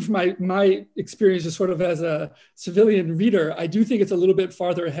even from my experience just sort of as a civilian reader, I do think it's a little bit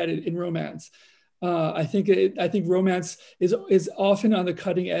farther ahead in romance. I think romance is often on the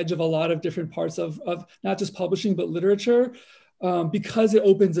cutting edge of a lot of different parts of not just publishing, but literature, because it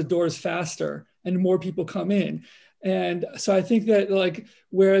opens the doors faster and more people come in. And so I think that like,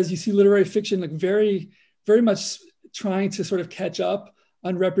 whereas you see literary fiction like very, very much trying to sort of catch up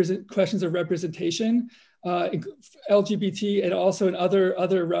on questions of representation, LGBT and also in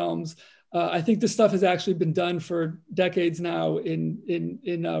other realms, I think this stuff has actually been done for decades now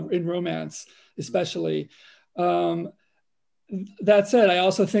in romance, especially. That said, I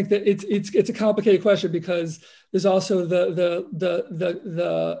also think that it's a complicated question, because there's also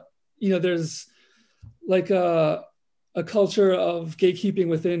there's like a culture of gatekeeping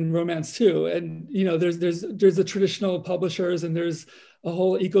within romance too, and there's the traditional publishers, and there's a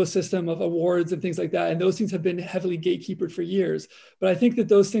whole ecosystem of awards and things like that, and those things have been heavily gatekeepered for years. But I think that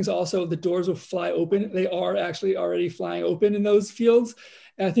those things also, the doors will fly open. They are actually already flying open in those fields.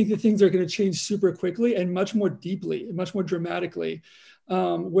 And I think that things are going to change super quickly and much more deeply and much more dramatically.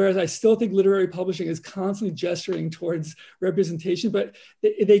 Whereas I still think literary publishing is constantly gesturing towards representation, but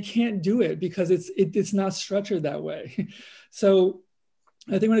they can't do it because it's not structured that way. So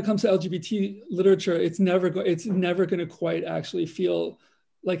I think when it comes to LGBT literature, it's never going to quite actually feel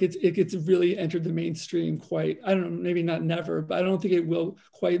like it's really entered the mainstream quite. I don't know, maybe not never, but I don't think it will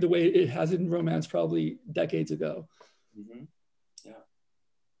quite the way it has in romance probably decades ago. Mm-hmm. Yeah.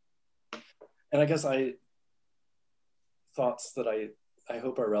 And I guess thoughts that I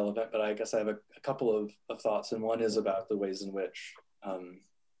hope are relevant, but I guess I have a couple of thoughts, and one is about the ways in which,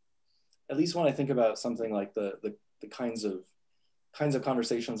 at least when I think about something like the kinds of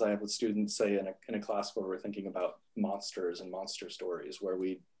conversations I have with students, say in a class where we're thinking about monsters and monster stories, where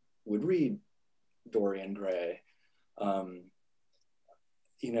we would read Dorian Gray,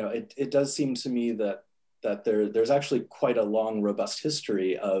 it does seem to me that there's actually quite a long, robust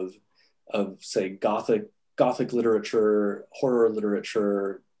history of say Gothic literature, horror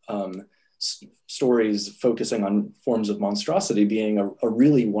literature, stories focusing on forms of monstrosity being a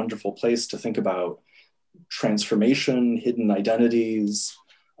really wonderful place to think about transformation, hidden identities,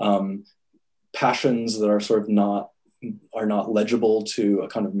 passions that are sort of not legible to a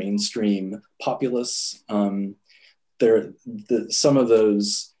kind of mainstream populace. Some of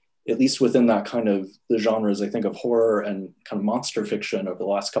those, at least within that kind of the genres, I think, of horror and kind of monster fiction over the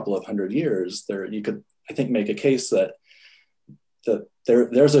last couple of 100 years, you could, I think, make a case that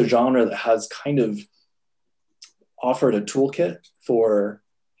there's a genre that has kind of offered a toolkit for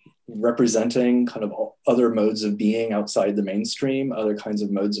representing kind of other modes of being outside the mainstream, other kinds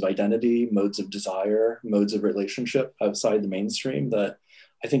of modes of identity, modes of desire, modes of relationship outside the mainstream, that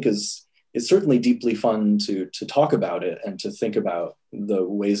I think is certainly deeply fun to talk about it and to think about the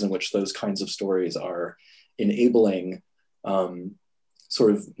ways in which those kinds of stories are enabling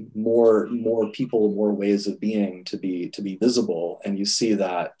sort of more people, more ways of being to be visible. And you see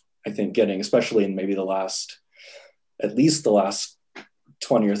that, I think, getting, especially in maybe at least the last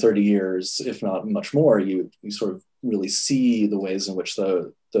 20 or 30 years, if not much more, you sort of really see the ways in which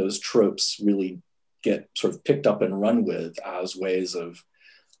those tropes really get sort of picked up and run with as ways of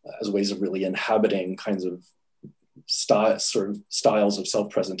really inhabiting kinds of styles of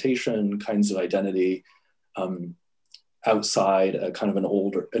self-presentation, kinds of identity, outside a kind of an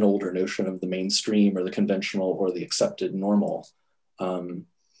older notion of the mainstream or the conventional or the accepted normal.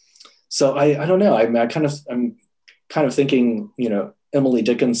 So I don't know. I'm kind of thinking, you know, Emily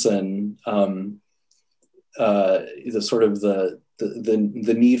Dickinson, the sort of the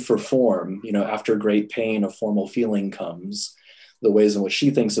need for form, you know, after great pain, a formal feeling comes. The ways in which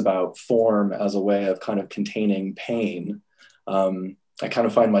she thinks about form as a way of kind of containing pain. I kind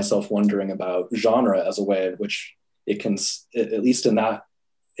of find myself wondering about genre as a way in which it can, at least in that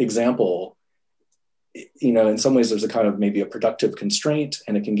example, you know, in some ways there's a kind of maybe a productive constraint,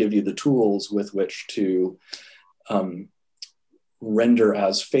 and it can give you the tools with which to render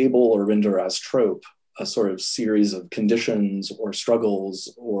as fable or render as trope a sort of series of conditions or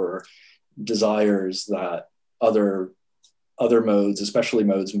struggles or desires that other modes, especially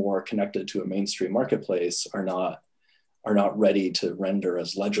modes more connected to a mainstream marketplace, are not ready to render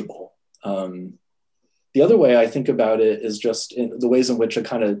as legible. The other way I think about it is just in the ways in which a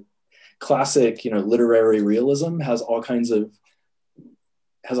kind of classic, you know, literary realism has all kinds of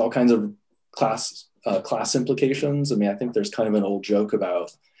class implications. I mean, I think there's kind of an old joke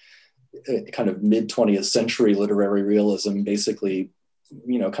about kind of mid 20th century literary realism, basically,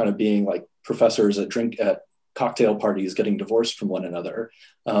 you know, kind of being like professors at cocktail parties getting divorced from one another.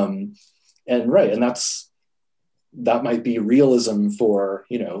 And that might be realism for,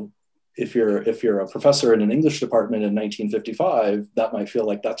 you know, if you're a professor in an English department in 1955, that might feel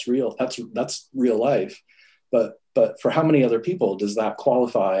like that's real. That's real life. But for how many other people does that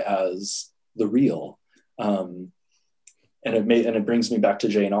qualify as the real? And it brings me back to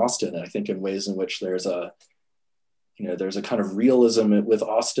Jane Austen, I think, in ways in which there's a kind of realism with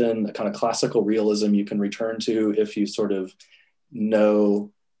Austen, a kind of classical realism you can return to if you sort of know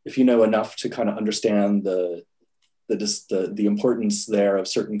enough to kind of understand the importance there of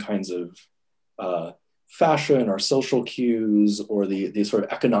certain kinds of fashion or social cues, or the sort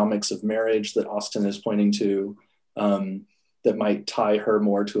of economics of marriage that Austen is pointing to, that might tie her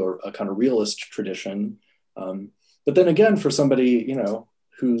more to a kind of realist tradition. But then again, for somebody, you know,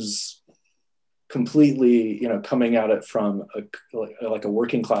 who's completely, you know, coming at it from like a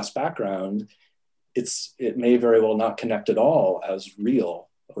working class background, it may very well not connect at all as real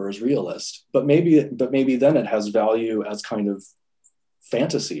or as realist, but maybe then it has value as kind of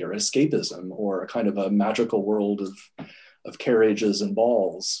fantasy or escapism, or a kind of a magical world of carriages and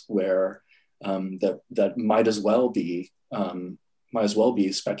balls, where that might as well be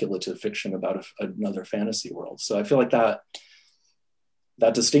speculative fiction about another fantasy world. So I feel like that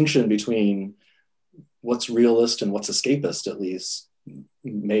distinction between what's realist and what's escapist, at least,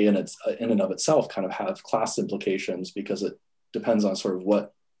 may in and of itself kind of have class implications, because it depends on sort of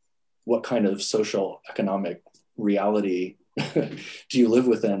what kind of social economic reality do you live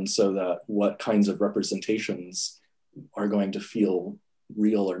within, so that what kinds of representations are going to feel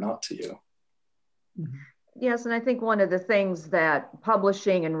real or not to you. Yes, and I think one of the things that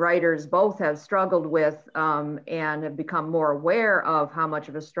publishing and writers both have struggled with, and have become more aware of how much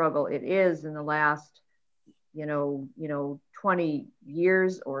of a struggle it is in the last, 20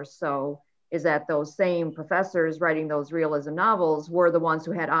 years or so, is that those same professors writing those realism novels were the ones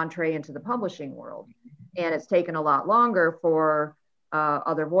who had entree into the publishing world. And it's taken a lot longer for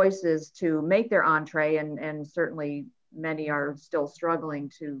other voices to make their entree, and certainly many are still struggling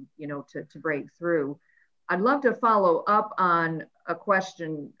to break through. I'd love to follow up on a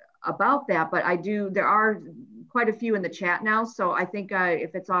question about that, but there are quite a few in the chat now. So I think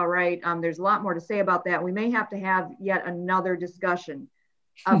if it's all right, there's a lot more to say about that. We may have to have yet another discussion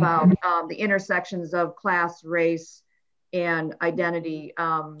about the intersections of class, race, and identity,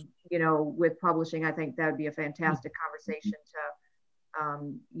 with publishing. I think that would be a fantastic conversation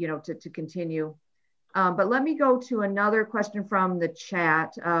to continue. But let me go to another question from the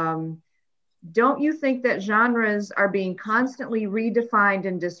chat. Don't you think that genres are being constantly redefined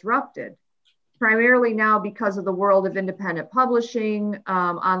and disrupted, primarily now because of the world of independent publishing,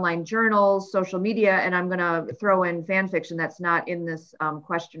 online journals, social media, and I'm going to throw in fan fiction that's not in this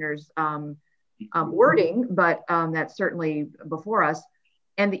questioner's wording, but that's certainly before us,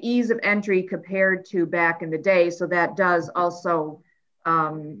 and the ease of entry compared to back in the day. So that does also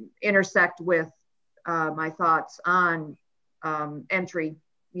intersect with my thoughts on entry,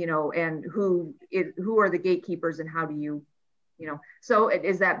 and who are the gatekeepers, and how do you, so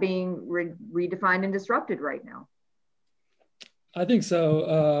is that being redefined and disrupted right now? I think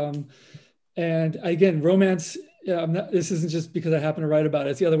so. And again, romance yeah, this isn't just because I happen to write about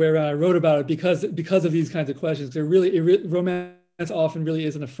it. It's the other way around. I wrote about it because of these kinds of questions. Romance often really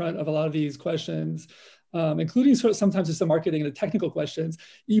is in the front of a lot of these questions, including sometimes just the marketing and the technical questions.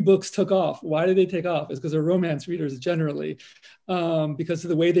 Ebooks took off. Why did they take off? It's because they're romance readers generally, because of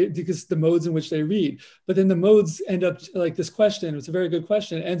the way because the modes in which they read. But then the modes end up, like this question, it's a very good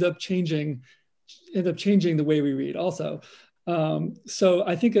question, ends up changing the way we read also. So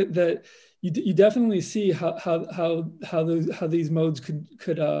I think that you definitely see how these modes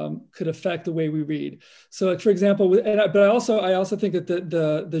could affect the way we read. So, like, for example, but I also think that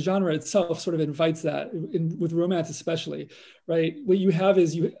the genre itself sort of invites that with romance, especially, right? What you have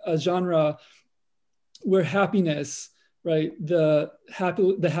is a genre where happiness, right, the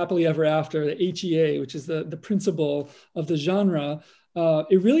happily ever after, the HEA, which is the principle of the genre,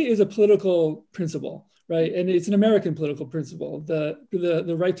 it really is a political principle. Right, and it's an American political principle,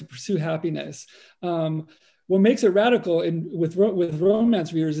 the right to pursue happiness. What makes it radical with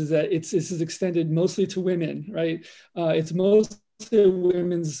romance readers is that this is extended mostly to women, right? It's mostly a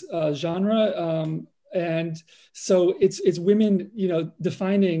women's genre, and so it's women,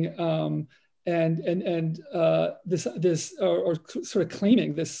 defining this or sort of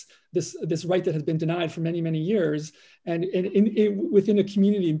claiming this right that has been denied for many years, and within a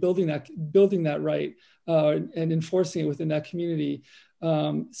community, building that right. And enforcing it within that community.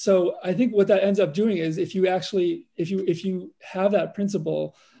 So I think what that ends up doing is if you have that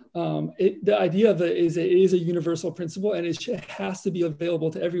principle, the idea of it is a universal principle, and it has to be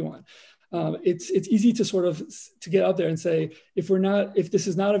available to everyone. It's easy to sort of to get out there and say, if this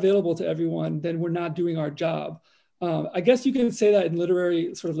is not available to everyone, then we're not doing our job. I guess you can say that in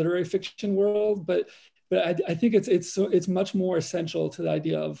literary fiction world, but I think it's much more essential to the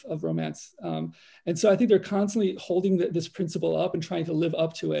idea of romance. And so I think they're constantly holding this principle up and trying to live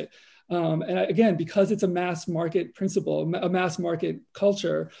up to it. And again, because it's a mass market principle, a mass market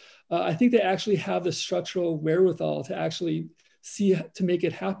culture, I think they actually have the structural wherewithal to actually to make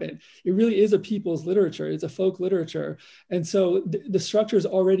it happen. It really is a people's literature. It's a folk literature. And so the structure is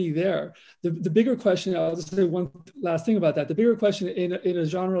already there. The bigger question, I'll just say one last thing about that. The bigger question in a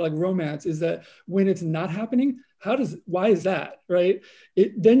genre like romance is that when it's not happening, why is that, right?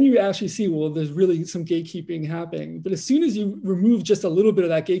 Then you actually see, well, there's really some gatekeeping happening. But as soon as you remove just a little bit of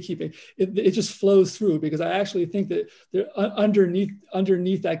that gatekeeping, it just flows through, because I actually think that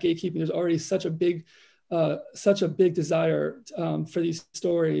underneath that gatekeeping, there's already such a big desire for these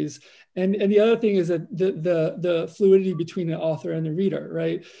stories. And the other thing is that the fluidity between the author and the reader,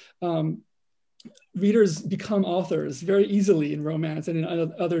 right? Readers become authors very easily in romance and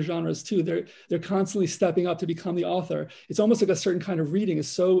in other genres too. They're constantly stepping up to become the author. It's almost like a certain kind of reading is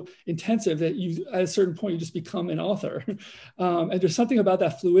so intensive that at a certain point you just become an author. And there's something about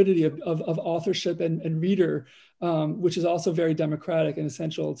that fluidity of authorship and reader, which is also very democratic and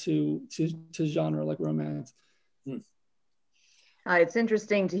essential to genre like romance. It's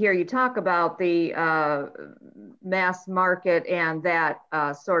interesting to hear you talk about the mass market and that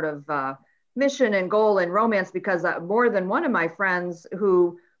sort of mission and goal in romance, because more than one of my friends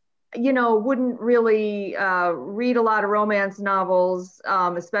who, wouldn't really read a lot of romance novels,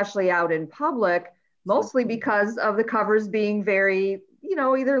 especially out in public, mostly because of the covers being very,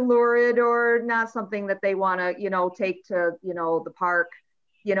 either lurid or not something that they want to, take to, the park,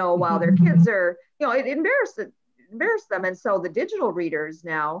 while their kids are, it embarrassed them. And so the digital readers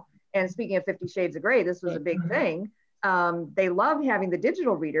now, and speaking of 50 Shades of Grey, this was a big thing. They love having the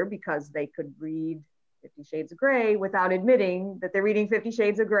digital reader because they could read 50 Shades of Grey without admitting that they're reading 50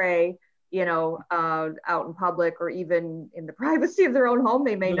 Shades of Grey, out in public or even in the privacy of their own home.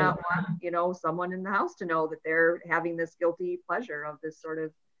 They may not want, someone in the house to know that they're having this guilty pleasure of this sort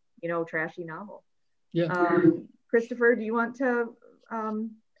of, trashy novel. Yeah. Christopher, do you want to,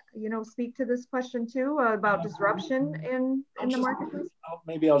 speak to this question too about disruption in the marketplace?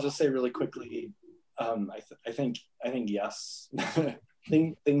 Maybe I'll just say really quickly. I think yes.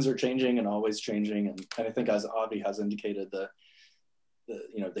 Things are changing and always changing, and I think, as Avi has indicated, the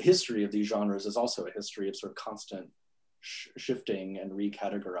history of these genres is also a history of sort of constant shifting and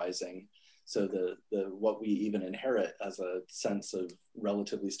recategorizing. So the what we even inherit as a sense of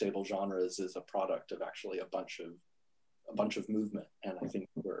relatively stable genres is a product of actually a bunch of movement, and I think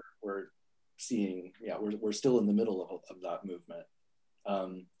we're seeing, we're still in the middle of that movement.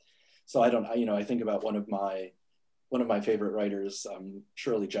 So I think about one of my favorite writers,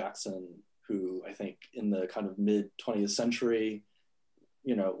 Shirley Jackson, who I think in the kind of mid 20th century,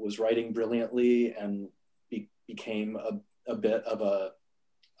 was writing brilliantly and became a bit of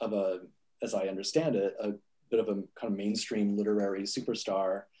a, as I understand it, a bit of a kind of mainstream literary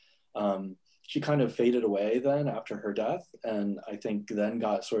superstar. kind of faded away then after her death, and I think then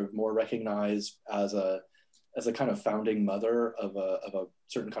got sort of more recognized as a kind of founding mother of a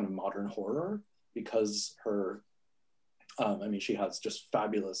certain kind of modern horror, because her, I mean, she has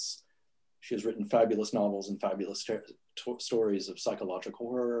written fabulous novels and fabulous stories of psychological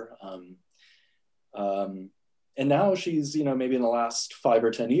horror. And now she's, you know, maybe in the last 5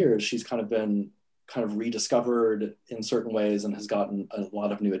 or 10 years, she's kind of been rediscovered in certain ways and has gotten a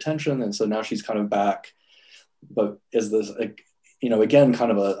lot of new attention. And so now she's kind of back, but is this, you know, again, kind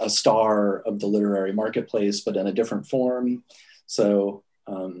of a star of the literary marketplace, but in a different form. So,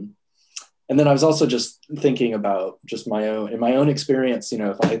 and then I was also just thinking about just in my own experience, you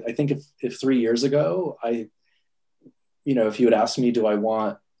know, I think if 3 years ago, you know, if you had asked me, do I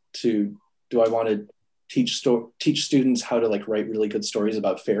want to teach students how to like write really good stories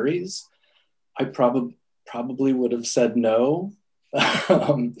about fairies, I probably would have said no.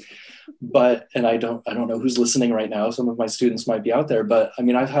 But, and I don't know who's listening right now. Some of my students might be out there, but I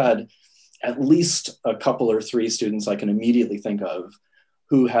mean, I've had at least a couple or 3 students I can immediately think of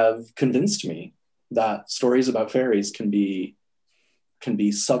who have convinced me that stories about fairies can be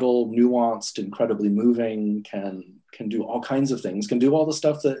subtle, nuanced, incredibly moving, can do all kinds of things, can do all the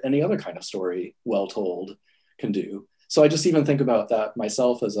stuff that any other kind of story well told can do. So I just even think about that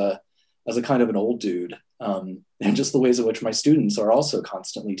myself as a kind of an old dude, and just the ways in which my students are also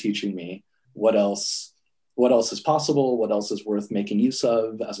constantly teaching me what else is possible, what else is worth making use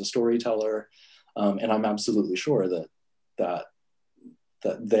of as a storyteller. And I'm absolutely sure that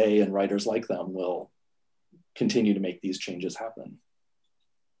they and writers like them will continue to make these changes happen.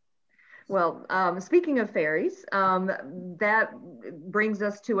 Well, speaking of fairies, that brings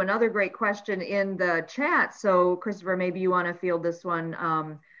us to another great question in the chat. So Christopher, maybe you want to field this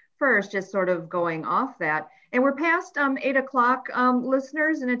one first, just sort of going off that. And we're past 8 o'clock,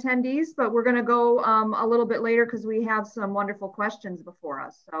 listeners and attendees, but we're going to go a little bit later because we have some wonderful questions before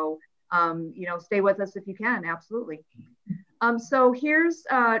us. So, you know, stay with us if you can, absolutely. So here's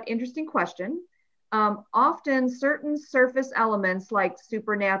an interesting question. Often certain surface elements like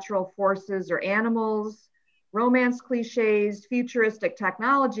supernatural forces or animals, romance cliches, futuristic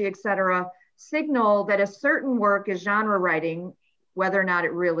technology, etc., signal that a certain work is genre writing, whether or not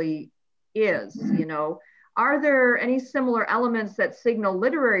it really is, you know. Are there any similar elements that signal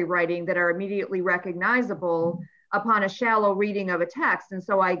literary writing that are immediately recognizable upon a shallow reading of a text? And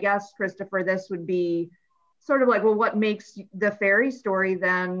so I guess, Christopher, this would be sort of like, well, what makes the fairy story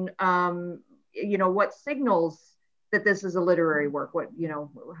then, you know, what signals that this is a literary work? What, you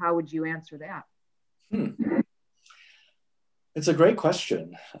know, how would you answer that? It's a great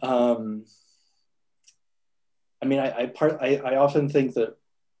question. I mean, I often think that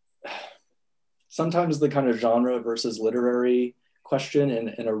sometimes the kind of genre versus literary question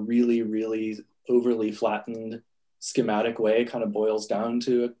in a really, really overly flattened schematic way kind of boils down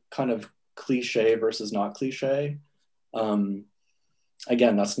to a kind of cliche versus not cliche.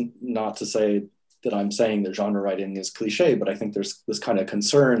 Again, that's not to say that I'm saying that genre writing is cliche, but I think there's this kind of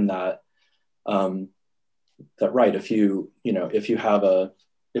concern that right, if you have a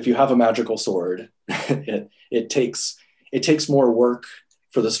magical sword, it takes more work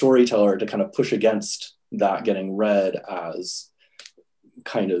for the storyteller to kind of push against that getting read as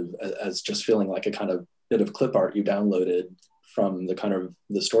just feeling like a kind of bit of clip art you downloaded from the kind of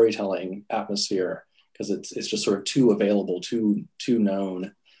the storytelling atmosphere, because it's just sort of too available, too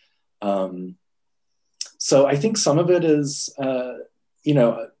known. So I think some of it is, you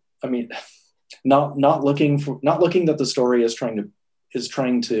know, I mean, not looking that the story is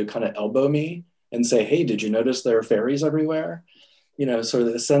trying to kind of elbow me and say, hey, did you notice there are fairies everywhere? You know, sort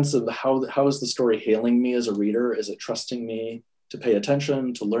of the sense of how is the story hailing me as a reader? Is it trusting me to pay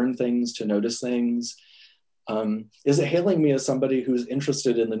attention, to learn things, to notice things? Is it hailing me as somebody who's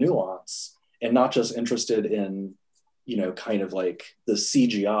interested in the nuance and not just interested in, you know, kind of like the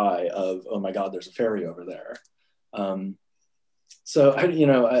CGI of, oh my God, there's a fairy over there. So I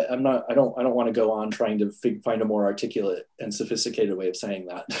don't want to go on trying to find a more articulate and sophisticated way of saying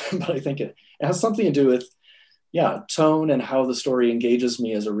that, but I think it has something to do with, tone and how the story engages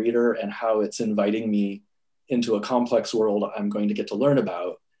me as a reader and how it's inviting me into a complex world I'm going to get to learn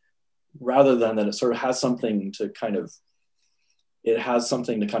about, rather than that it sort of has something to kind of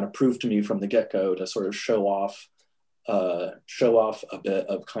prove to me from the get-go, to sort of show off a bit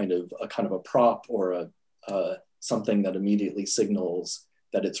of kind of a prop or something that immediately signals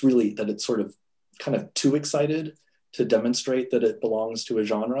that it's sort of kind of too excited to demonstrate that it belongs to a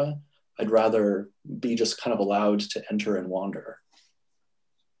genre. I'd rather be just kind of allowed to enter and wander.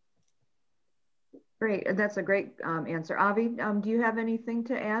 Great, that's a great answer. Avi, do you have anything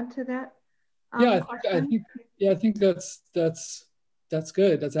to add to that? question? I think that's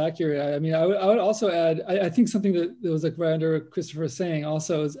good. That's accurate. I mean, I would also add, I think something that was like right under Christopher was saying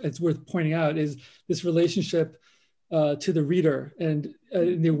also is it's worth pointing out is this relationship to the reader and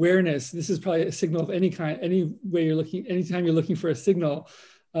the awareness. This is probably a signal of any kind, any way you're looking, anytime you're looking for a signal.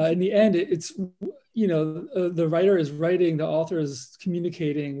 In the end, it's, the writer is writing, the author is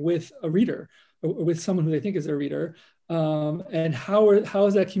communicating with a reader or with someone who they think is a reader. And how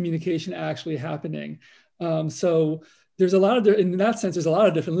is that communication actually happening? So there's a lot of, in that sense, there's a lot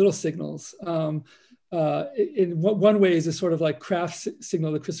of different little signals. In one way is a sort of like craft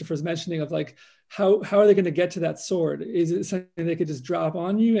signal that Christopher's mentioning of like, how are they going to get to that sword? Is it something they could just drop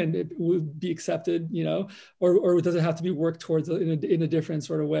on you and it would be accepted, or does it have to be worked towards in a different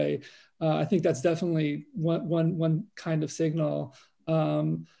sort of way? I think that's definitely one kind of signal.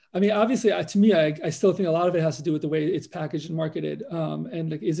 I mean, obviously, to me, I still think a lot of it has to do with the way it's packaged and marketed.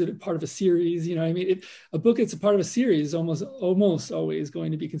 And like, is it part of a series? I mean, if a book it's a part of a series is almost always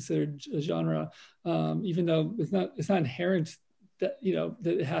going to be considered a genre, even though it's not inherent that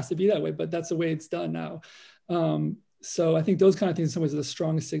that it has to be that way. But that's the way it's done now. So I think those kind of things in some ways are the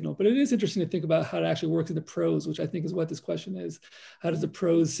strongest signal. But it is interesting to think about how it actually works in the prose, which I think is what this question is. How does the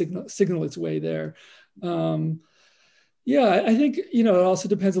prose signal its way there? Yeah, I think, it also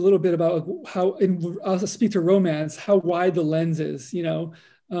depends a little bit about how, and I'll also speak to romance, how wide the lens is, is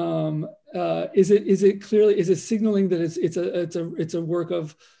it signaling that it's a work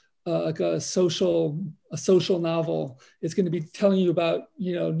of like a social novel? It's going to be telling you about,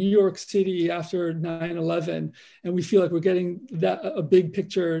 New York City after 9/11, and we feel like we're getting a big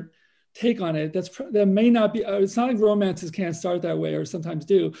picture take on it. That may not be, it's not like romances can't start that way or sometimes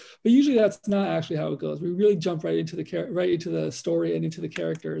do, but usually that's not actually how it goes. We really jump right into the story and into the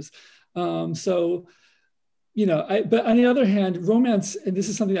characters. But on the other hand, romance, and this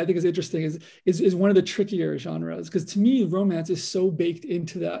is something I think is interesting, is one of the trickier genres, because to me, romance is so baked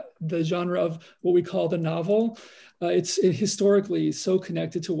into the genre of what we call the novel. It's historically so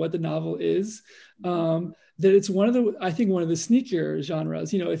connected to what the novel is. That it's one of the sneakier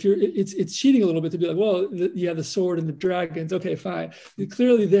genres. If it's cheating a little bit to be like, well, you have the sword and the dragons. Okay, fine.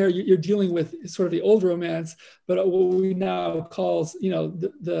 Clearly there you're dealing with sort of the old romance, but what we now call,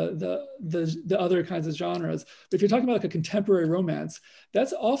 the other kinds of genres. But if you're talking about like a contemporary romance,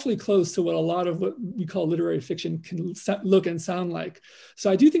 that's awfully close to what a lot of what we call literary fiction can look and sound like. So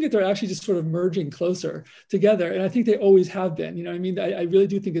I do think that they're actually just sort of merging closer together. And I think they always have been, I mean, I really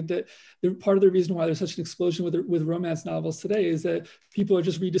do think that part of the reason why there's such an explosion with romance novels today is that people are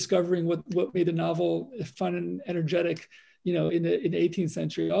just rediscovering what made a novel fun and energetic, in the 18th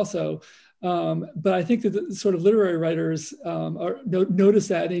century also. But I think that the sort of literary writers notice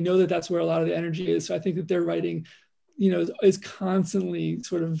that, and they know that that's where a lot of the energy is. So I think that their writing, is constantly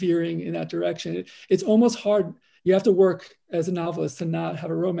sort of veering in that direction. It's almost hard. You have to work as a novelist to not have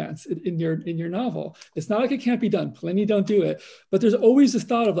a romance in your novel. It's not like it can't be done. Plenty don't do it. But there's always this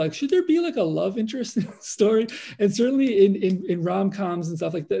thought of like, should there be like a love interest in the story? And certainly in rom-coms and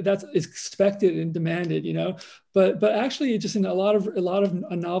stuff like that, that's expected and demanded, But actually, just in a lot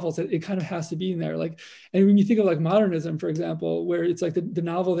of novels, it kind of has to be in there. Like, and when you think of like modernism, for example, where it's like the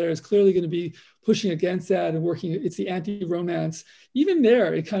novel there is clearly going to be pushing against that and working. It's the anti-romance. Even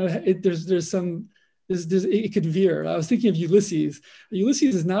there, it kind of there's some. It could veer. I was thinking of Ulysses.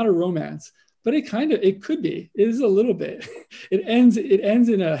 Ulysses is not a romance, but it could be. It is a little bit. It ends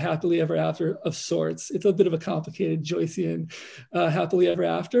in a happily ever after of sorts. It's a bit of a complicated Joycean happily ever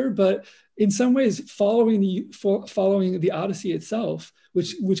after, but in some ways following the Odyssey itself,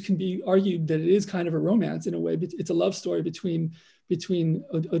 which can be argued that it is kind of a romance in a way. It's a love story between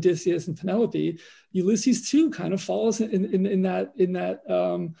Odysseus and Penelope. Ulysses too kind of follows in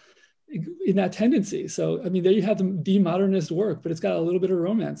that tendency. So, I mean, there you have the modernist work, but it's got a little bit of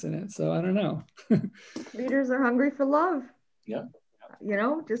romance in it. So I don't know. Readers are hungry for love. Yeah.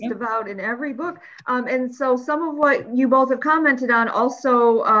 Just about in every book. And so some of what you both have commented on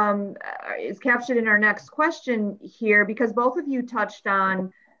also is captured in our next question here, because both of you touched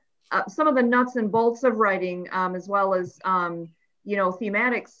on some of the nuts and bolts of writing, as well as,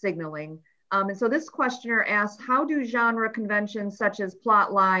 thematic signaling. And so this questioner asks, how do genre conventions such as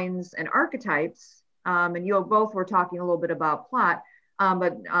plot lines and archetypes, and you both were talking a little bit about plot,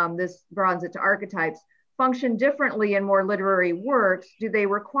 but this broadens it to archetypes, function differently in more literary works? Do they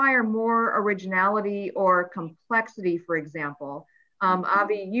require more originality or complexity, for example?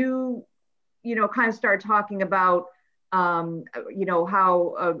 Avi, you kind of start talking about,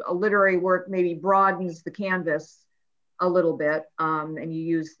 how a literary work maybe broadens the canvas a little bit, and you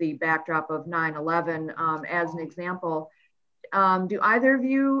use the backdrop of 9/11 as an example. Do either of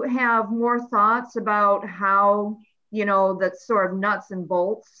you have more thoughts about how, that sort of nuts and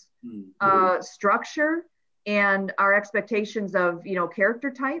bolts structure and our expectations of,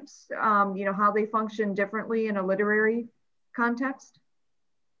 character types, how they function differently in a literary context?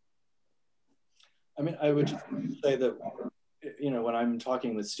 I mean, I would just say that, when I'm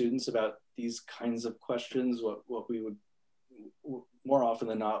talking with students about these kinds of questions, what we would more often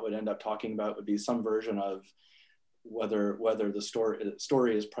than not would end up talking about would be some version of whether the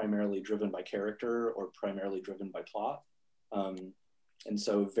story is primarily driven by character or primarily driven by plot. And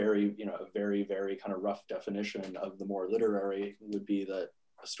so a very kind of rough definition of the more literary would be that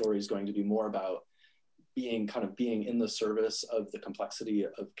a story is going to be more about being in the service of the complexity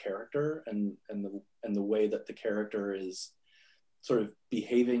of character and the way that the character is sort of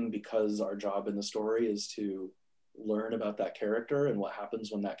behaving, because our job in the story is to learn about that character and what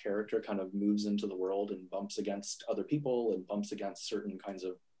happens when that character kind of moves into the world and bumps against other people and bumps against certain kinds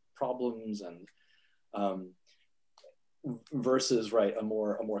of problems, and versus a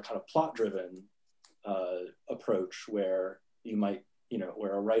more kind of plot driven approach where you might,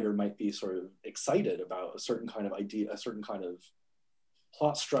 where a writer might be sort of excited about a certain kind of idea, a certain kind of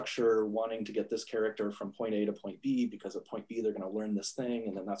plot structure, wanting to get this character from point A to point B, because at point B they're going to learn this thing,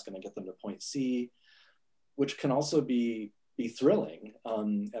 and then that's going to get them to point C, which can also be thrilling.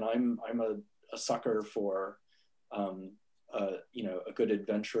 And I'm a sucker for a good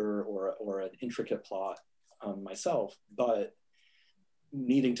adventure or an intricate plot myself, but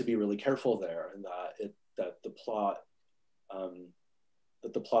needing to be really careful there, and that the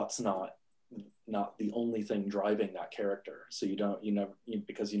plot's not the only thing driving that character. So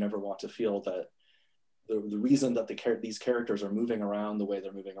because you never want to feel that the reason that these characters are moving around the way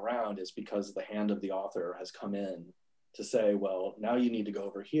they're moving around is because the hand of the author has come in to say, well, now you need to go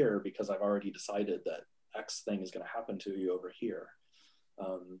over here because I've already decided that X thing is going to happen to you over here.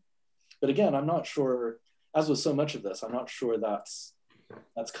 But again, I'm not sure, as with so much of this, I'm not sure that's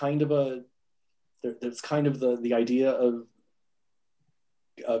kind of the idea of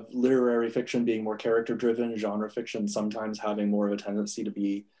literary fiction being more character driven, genre fiction sometimes having more of a tendency to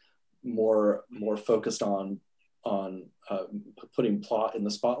be more focused on putting plot in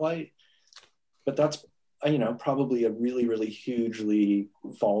the spotlight. But that's probably a really, really hugely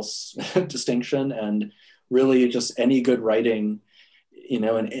false distinction, and really just any good writing,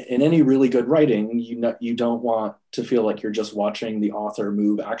 in any really good writing, you don't want to feel like you're just watching the author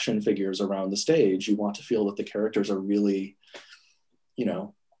move action figures around the stage. You want to feel that the characters are really,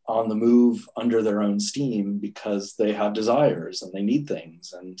 on the move under their own steam, because they have desires and they need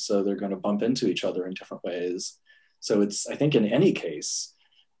things. And so they're going to bump into each other in different ways. So I think in any case,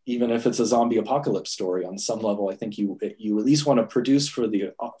 even if it's a zombie apocalypse story, on some level, I think you at least want to produce for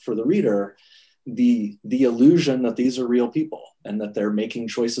the reader the illusion that these are real people and that they're making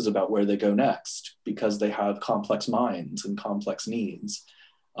choices about where they go next because they have complex minds and complex needs.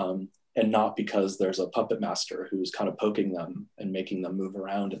 And not because there's a puppet master who's kind of poking them and making them move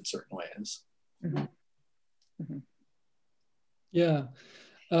around in certain ways. Mm-hmm. Mm-hmm. Yeah,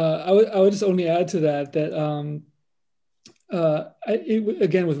 I would just only add to that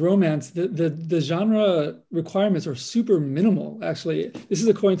again, with romance, the genre requirements are super minimal, actually. This is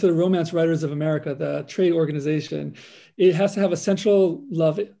according to the Romance Writers of America, the trade organization. It has to have a central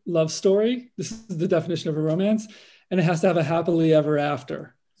love story. This is the definition of a romance. And it has to have a happily ever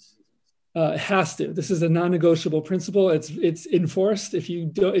after. It has to. This is a non-negotiable principle. It's enforced. If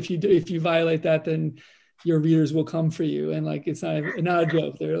you violate that, then your readers will come for you, and it's not a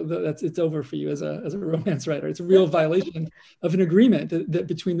joke. It's over for you as a romance writer. It's a real violation of an agreement that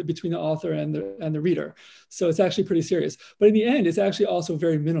between the author and the reader. So it's actually pretty serious. But in the end, it's actually also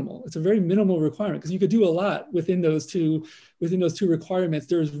very minimal. It's a very minimal requirement because you could do a lot within those two requirements.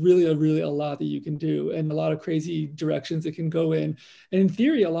 There's really a lot that you can do, and a lot of crazy directions it can go in. And in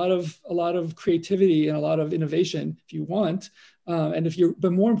theory, a lot of creativity and a lot of innovation if you want.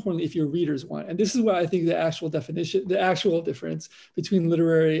 But more importantly, if your readers want. And this is why I think the actual difference between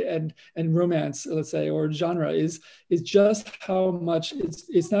literary and romance, let's say, or genre is just how much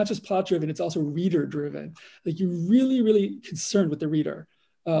it's not just plot driven, it's also reader driven. Like you're really, really concerned with the reader.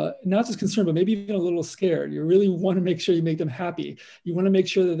 Not just concerned, but maybe even a little scared. You really want to make sure you make them happy. You want to make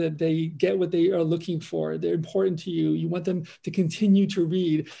sure that they get what they are looking for. They're important to you. You want them to continue to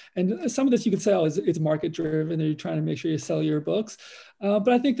read. And some of this you could say, it's market driven. You're trying to make sure you sell your books. But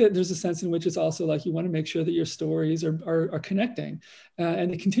I think that there's a sense in which it's also like you want to make sure that your stories are connecting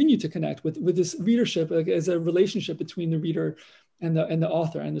and they continue to connect with this readership, like, as a relationship between the reader and the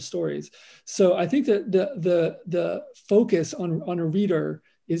author and the stories. So I think that the focus on a reader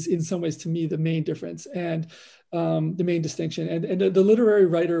is in some ways to me the main difference and the main distinction. And the literary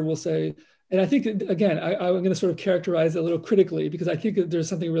writer will say, and I think, again, I'm going to sort of characterize it a little critically, because I think that there's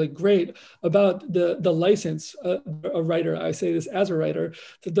something really great about the license, a writer, I say this as a writer,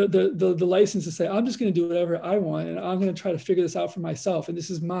 the license to say, I'm just going to do whatever I want, and I'm going to try to figure this out for myself. And this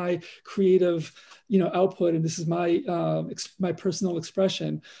is my creative, output, and this is my my personal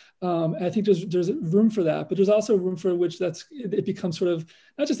expression. And I think there's room for that, but there's also room for which it becomes sort of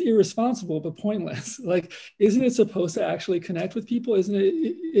not just irresponsible, but pointless. Like, isn't it supposed to actually connect with people? Isn't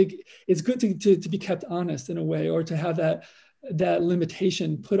it's good to be kept honest in a way, or to have that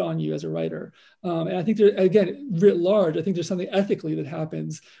limitation put on you as a writer. And I think there, again, writ large, I think there's something ethically that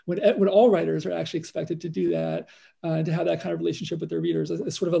happens when all writers are actually expected to do that, and to have that kind of relationship with their readers.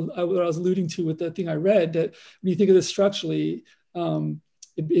 As sort of what I was alluding to with the thing I read, that when you think of this structurally,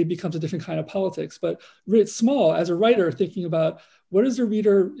 it becomes a different kind of politics. But writ small, as a writer, thinking about what does the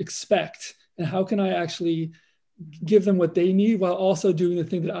reader expect, and how can I actually give them what they need while also doing the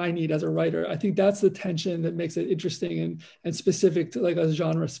thing that I need as a writer. I think that's the tension that makes it interesting and specific to like a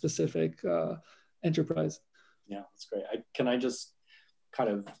genre specific enterprise. Yeah, that's great. Can I just kind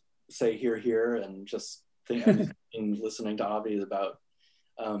of say here and just think, I'm listening to Avi about,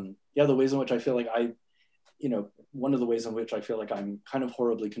 the ways in which I feel like one of the ways in which I feel like I'm kind of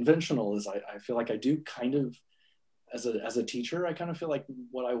horribly conventional is I feel like I do kind of, as a teacher, I kind of feel like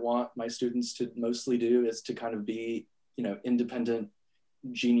what I want my students to mostly do is to kind of be, independent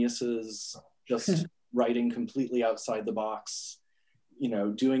geniuses, just writing completely outside the box,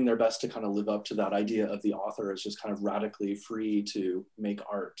 doing their best to kind of live up to that idea of the author as just kind of radically free to make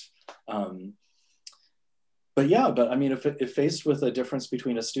art. But I mean, if faced with a difference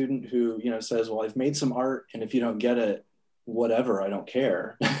between a student who, says, well, I've made some art, and if you don't get it, whatever, I don't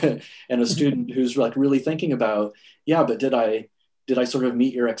care. And a student who's like really thinking about, but did I sort of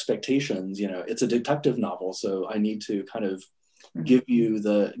meet your expectations? It's a detective novel, so I need to kind of give you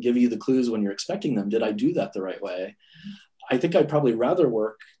the clues when you're expecting them. Did I do that the right way? I think I'd probably rather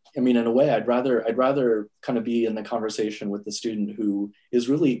work. I mean, in a way, I'd rather kind of be in the conversation with the student who is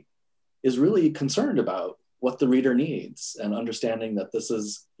really concerned about what the reader needs, and understanding that this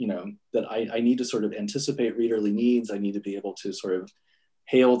is, that I need to sort of anticipate readerly needs. I need to be able to sort of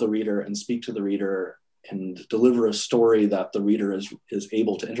hail the reader and speak to the reader and deliver a story that the reader is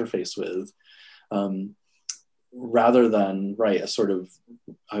able to interface with, rather than, a sort of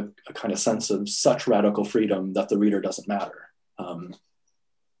a kind of sense of such radical freedom that the reader doesn't matter.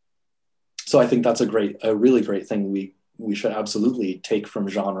 So I think that's a really great thing we should absolutely take from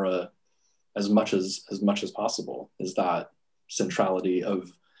genre as much as possible, is that centrality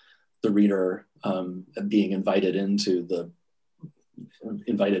of the reader being invited into the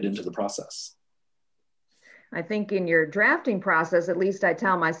process. I think in your drafting process, at least I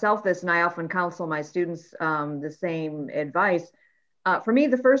tell myself this, and I often counsel my students the same advice. For me,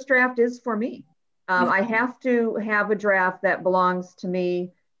 the first draft is for me. I have to have a draft that belongs to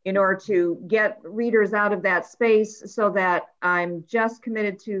me in order to get readers out of that space, so that I'm just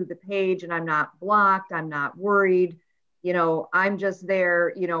committed to the page and I'm not blocked, I'm not worried, I'm just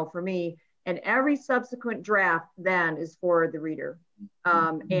there, for me. And every subsequent draft then is for the reader.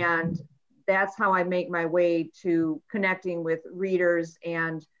 And that's how I make my way to connecting with readers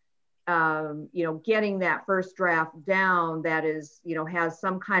and, getting that first draft down that is, has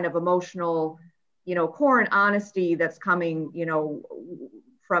some kind of emotional, core and honesty that's coming,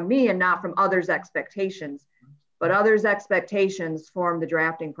 from me and not from others' expectations. But others' expectations form the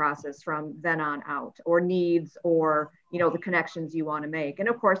drafting process from then on out, or needs, or the connections you want to make. And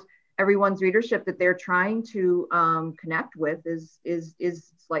of course, everyone's readership that they're trying to connect with is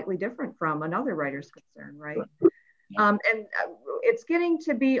slightly different from another writer's concern, right? And it's getting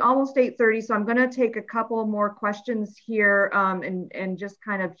to be almost 8:30, so I'm going to take a couple more questions here and just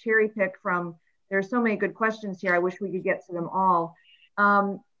kind of cherry pick from. There's so many good questions here. I wish we could get to them all.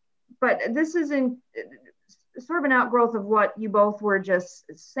 But this is in sort of an outgrowth of what you both were just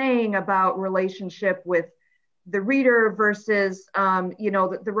saying about relationship with the reader versus,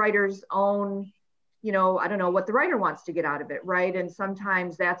 the writer's own, I don't know what the writer wants to get out of it, right? And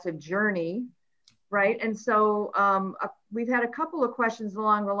sometimes that's a journey, right? And so we've had a couple of questions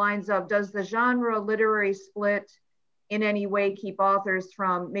along the lines of, does the genre literary split in any way keep authors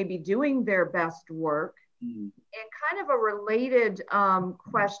from maybe doing their best work? And kind of a related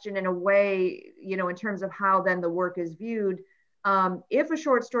question in a way, in terms of how then the work is viewed. If a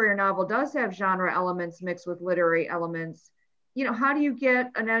short story or novel does have genre elements mixed with literary elements, how do you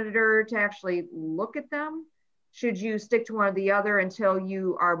get an editor to actually look at them? Should you stick to one or the other until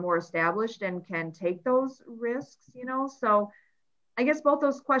you are more established and can take those risks? So I guess both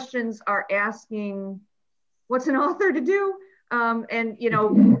those questions are asking, what's an author to do? And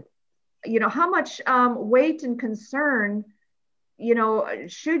how much weight and concern,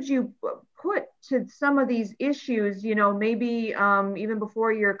 should you put to some of these issues, maybe even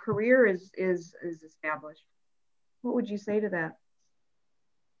before your career is established? What would you say to that?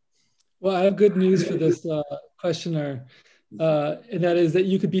 Well, I have good news for this questioner, and that is that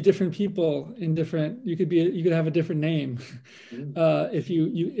you could be different people in different. You could have a different name if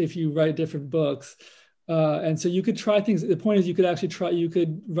you write different books, and so you could try things. The point is, you could actually try. You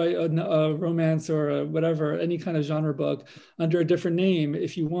could write a romance or whatever, any kind of genre book under a different name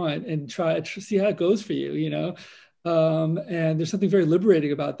if you want, and see how it goes for you. And there's something very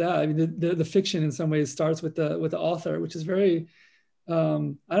liberating about that. I mean, the fiction in some ways starts with the author, which is very. I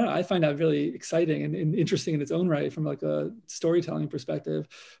don't know, I find that really exciting and interesting in its own right from like a storytelling perspective,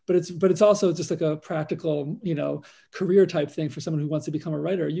 but it's also just like a practical, career type thing for someone who wants to become a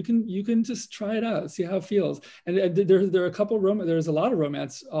writer. You can just try it out, see how it feels. And there are a couple there's a lot of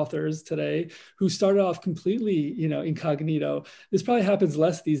romance authors today who started off completely, incognito. This probably happens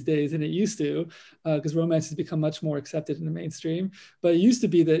less these days than it used to, because romance has become much more accepted in the mainstream. But it used to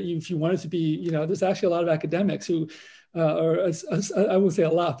be that if you wanted to be, there's actually a lot of academics who I won't say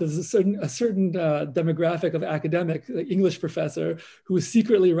a lot. There's a certain demographic of academic, like English professor, who was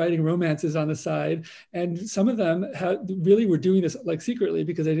secretly writing romances on the side, and some of them really were doing this like secretly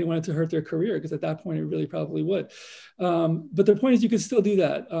because they didn't want it to hurt their career, because at that point it really probably would. But the point is, you can still do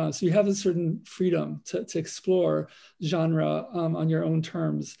that. So you have a certain freedom to explore genre on your own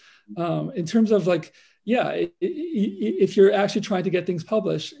terms. In terms of like, yeah, if you're actually trying to get things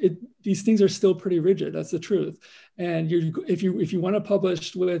published, these things are still pretty rigid. That's the truth. And if you want to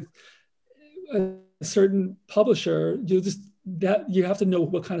publish with a certain publisher, you have to know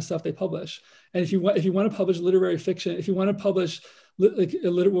what kind of stuff they publish. And if you want to publish literary fiction, if you want to publish like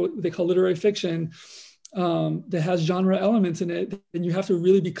what they call literary fiction that has genre elements in it, then you have to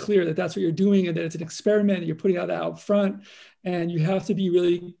really be clear that that's what you're doing and that it's an experiment and you're putting that out front. And you have to be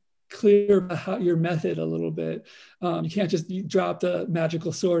really clear about your method a little bit. You can't just drop the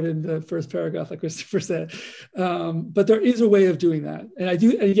magical sword in the first paragraph, like Christopher said. But there is a way of doing that. And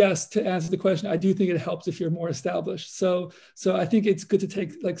yes, to answer the question, I do think it helps if you're more established. So I think it's good to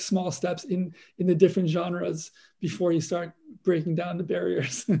take like small steps in the different genres before you start breaking down the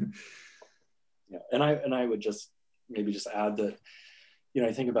barriers. Yeah, and I would maybe just add that,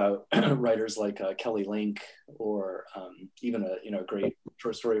 I think about writers like Kelly Link, or even a great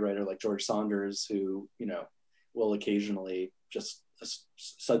short story writer like George Saunders, who will occasionally just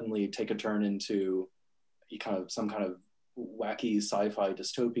suddenly take a turn into some kind of wacky sci-fi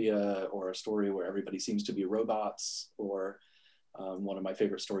dystopia, or a story where everybody seems to be robots. Or one of my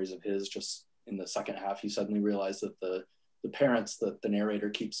favorite stories of his, just in the second half, he suddenly realized that the parents that the narrator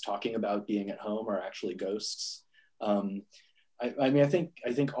keeps talking about being at home are actually ghosts. I mean, I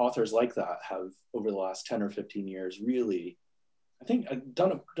think authors like that have, over the last 10 or 15 years, really, I think,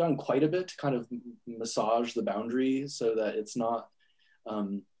 done quite a bit to kind of massage the boundary so that it's not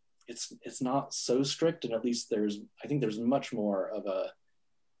so strict, and at least I think there's much more of a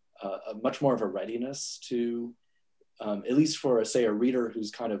readiness to, at least for a reader who's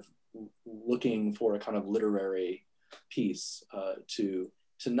kind of looking for a kind of literary piece, to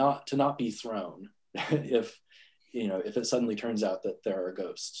not be thrown if it suddenly turns out that there are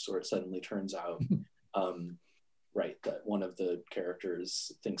ghosts, or it suddenly turns out, that one of the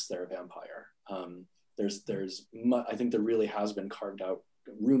characters thinks they're a vampire. I think there really has been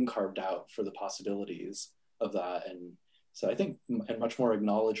room carved out for the possibilities of that. And so I think, and much more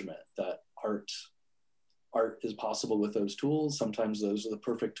acknowledgement that art is possible with those tools. Sometimes those are the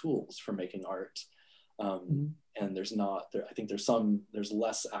perfect tools for making art. And I think there's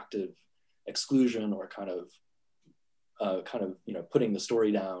less active exclusion, or kind of putting the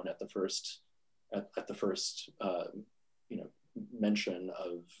story down at the first mention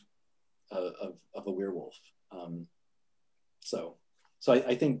of a werewolf. So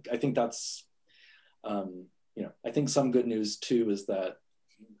I think that's I think some good news too is that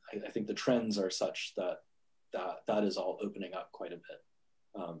I think the trends are such that is all opening up quite a bit.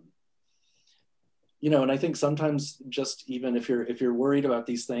 And I think sometimes, just even if you're worried about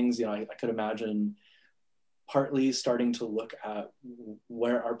these things, I could imagine partly starting to look at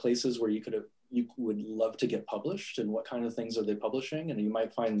where are places where you would love to get published, and what kind of things are they publishing. And you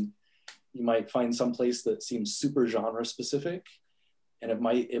might find some place that seems super genre specific, and it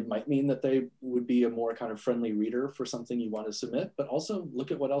might mean that they would be a more kind of friendly reader for something you want to submit. But also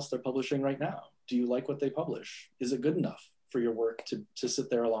look at what else they're publishing right now. Do you like what they publish? Is it good enough for your work to sit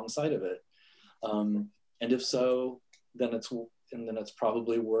there alongside of it? And if so, then it's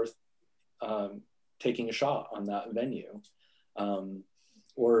probably worth taking a shot on that venue.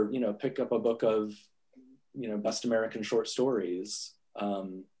 Or, you know, pick up a book of, you know, Best American Short Stories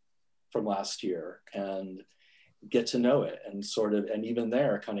from last year and get to know it, and sort of, and even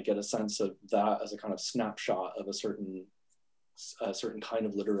there kind of get a sense of that as a kind of snapshot of a certain kind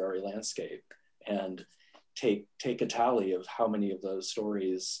of literary landscape, and take a tally of how many of those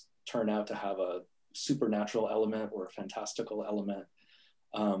stories turn out to have a supernatural element or a fantastical element.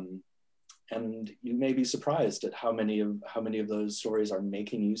 And you may be surprised at how many of those stories are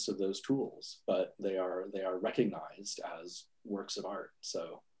making use of those tools, but they are recognized as works of art.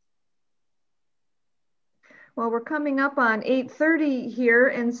 So, well, we're coming up on 8:30 here,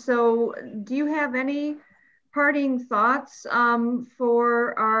 and so do you have any parting thoughts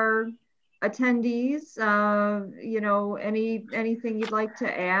for our attendees? You know, anything you'd like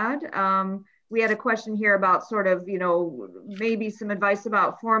to add? We had a question here about sort of, you know, maybe some advice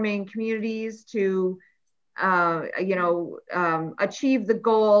about forming communities to, you know, achieve the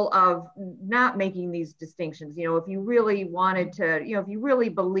goal of not making these distinctions. You know, if you really wanted to, you know, if you really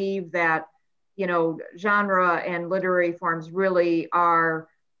believe that, you know, genre and literary forms really are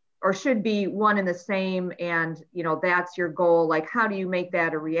or should be one and the same, and, you know, that's your goal, like, how do you make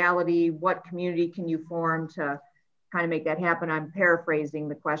that a reality? What community can you form to kind of make that happen? I'm paraphrasing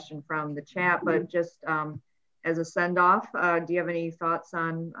the question from the chat, but just as a send off, do you have any thoughts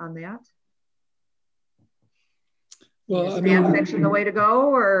on that? Well, is fan fiction the way to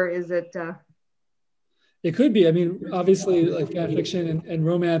go, or is it? It could be. I mean, obviously, like fan fiction and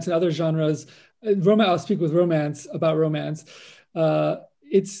romance and other genres. I'll speak with romance about romance.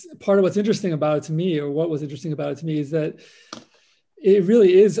 It's part of what's interesting about it to me, or what was interesting about it to me, is that it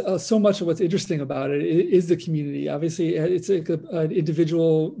really is so much of what's interesting about it is the community. Obviously, it's like an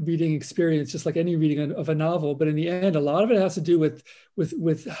individual reading experience, just like any reading of a novel. But in the end, a lot of it has to do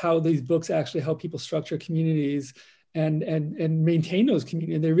with how these books actually help people structure communities and maintain those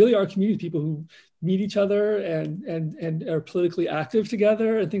communities. And they really are communities, people who meet each other and are politically active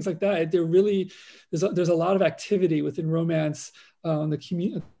together and things like that. They're really, there's a lot of activity within romance on the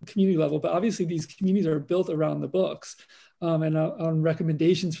community level. But obviously, these communities are built around the books. And on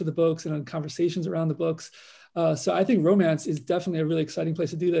recommendations for the books and on conversations around the books. So I think romance is definitely a really exciting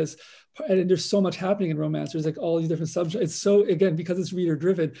place to do this. And there's so much happening in romance. There's like all these different subjects. It's so, again, because it's reader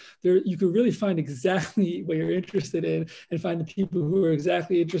driven, you can really find exactly what you're interested in and find the people who are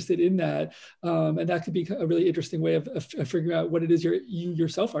exactly interested in that. And that could be a really interesting way of figuring out what it is you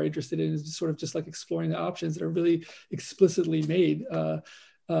yourself are interested in, is sort of just like exploring the options that are really explicitly made,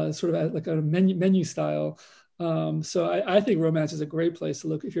 sort of like a menu style. So I think romance is a great place to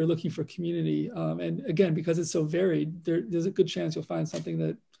look if you're looking for community. And again, because it's so varied, there's a good chance you'll find something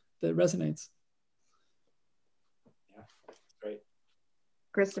that resonates. Yeah, great.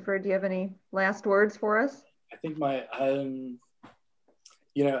 Christopher, do you have any last words for us? I think my,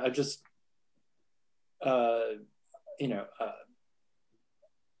 you know, I just, you know,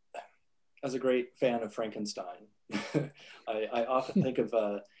 as a great fan of Frankenstein, I often think of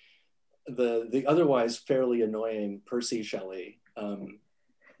the otherwise fairly annoying Percy Shelley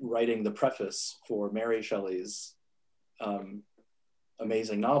writing the preface for Mary Shelley's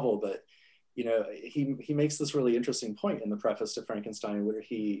amazing novel. But, you know, he makes this really interesting point in the preface to Frankenstein, where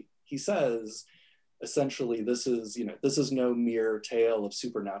he says, essentially, this is no mere tale of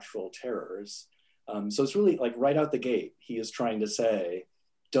supernatural terrors. So it's really like right out the gate, he is trying to say,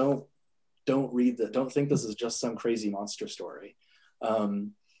 don't don't think this is just some crazy monster story.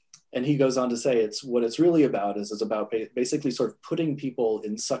 And he goes on to say what it's really about is about basically sort of putting people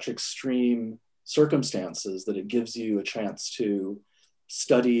in such extreme circumstances that it gives you a chance to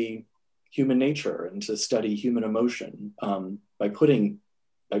study human nature and to study human emotion by putting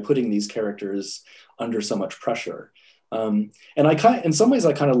these characters under so much pressure. And in some ways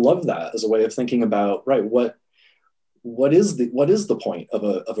I kind of love that as a way of thinking about, right, what is the point of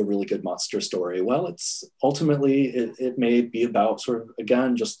a really good monster story? Well, it's ultimately it may be about sort of,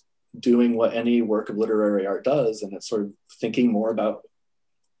 again, just doing what any work of literary art does, and it's sort of thinking more about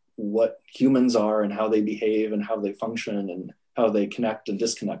what humans are and how they behave and how they function and how they connect and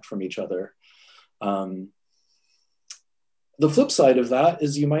disconnect from each other. The flip side of that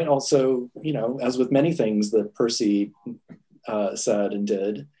is you might also, as with many things that Percy said and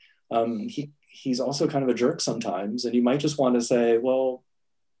did, he's also kind of a jerk sometimes, and you might just want to say, well,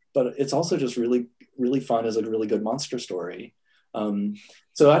 but it's also just really, really fun as a really good monster story.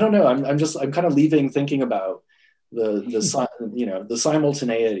 So I don't know. I'm kind of thinking about the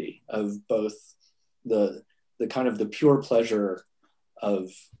simultaneity of both the kind of the pure pleasure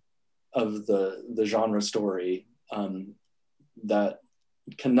of the genre story that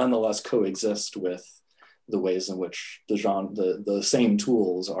can nonetheless coexist with the ways in which the same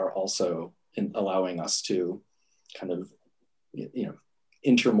tools are also allowing us to kind of,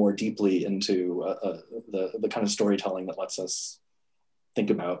 enter more deeply into the kind of storytelling that lets us think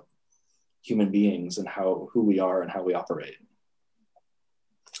about human beings and who we are and how we operate.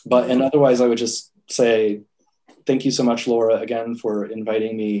 And otherwise, I would just say, thank you so much, Laura, again, for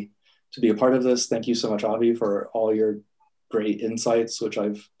inviting me to be a part of this. Thank you so much, Avi, for all your great insights, which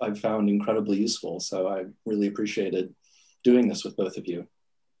I've found incredibly useful. So I really appreciated doing this with both of you.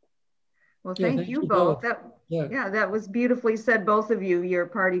 Well, thank you both. That was beautifully said, both of you, your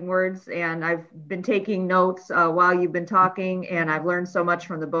parting words. And I've been taking notes while you've been talking, and I've learned so much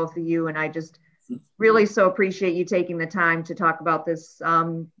from the both of you. And I just really so appreciate you taking the time to talk about this,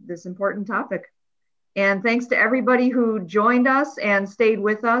 this important topic. And thanks to everybody who joined us and stayed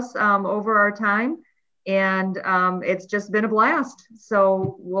with us over our time. And it's just been a blast.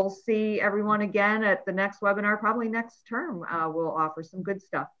 So we'll see everyone again at the next webinar, probably next term. We'll offer some good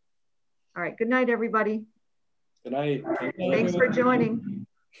stuff. All right. Good night, everybody. Good night. Thanks for joining.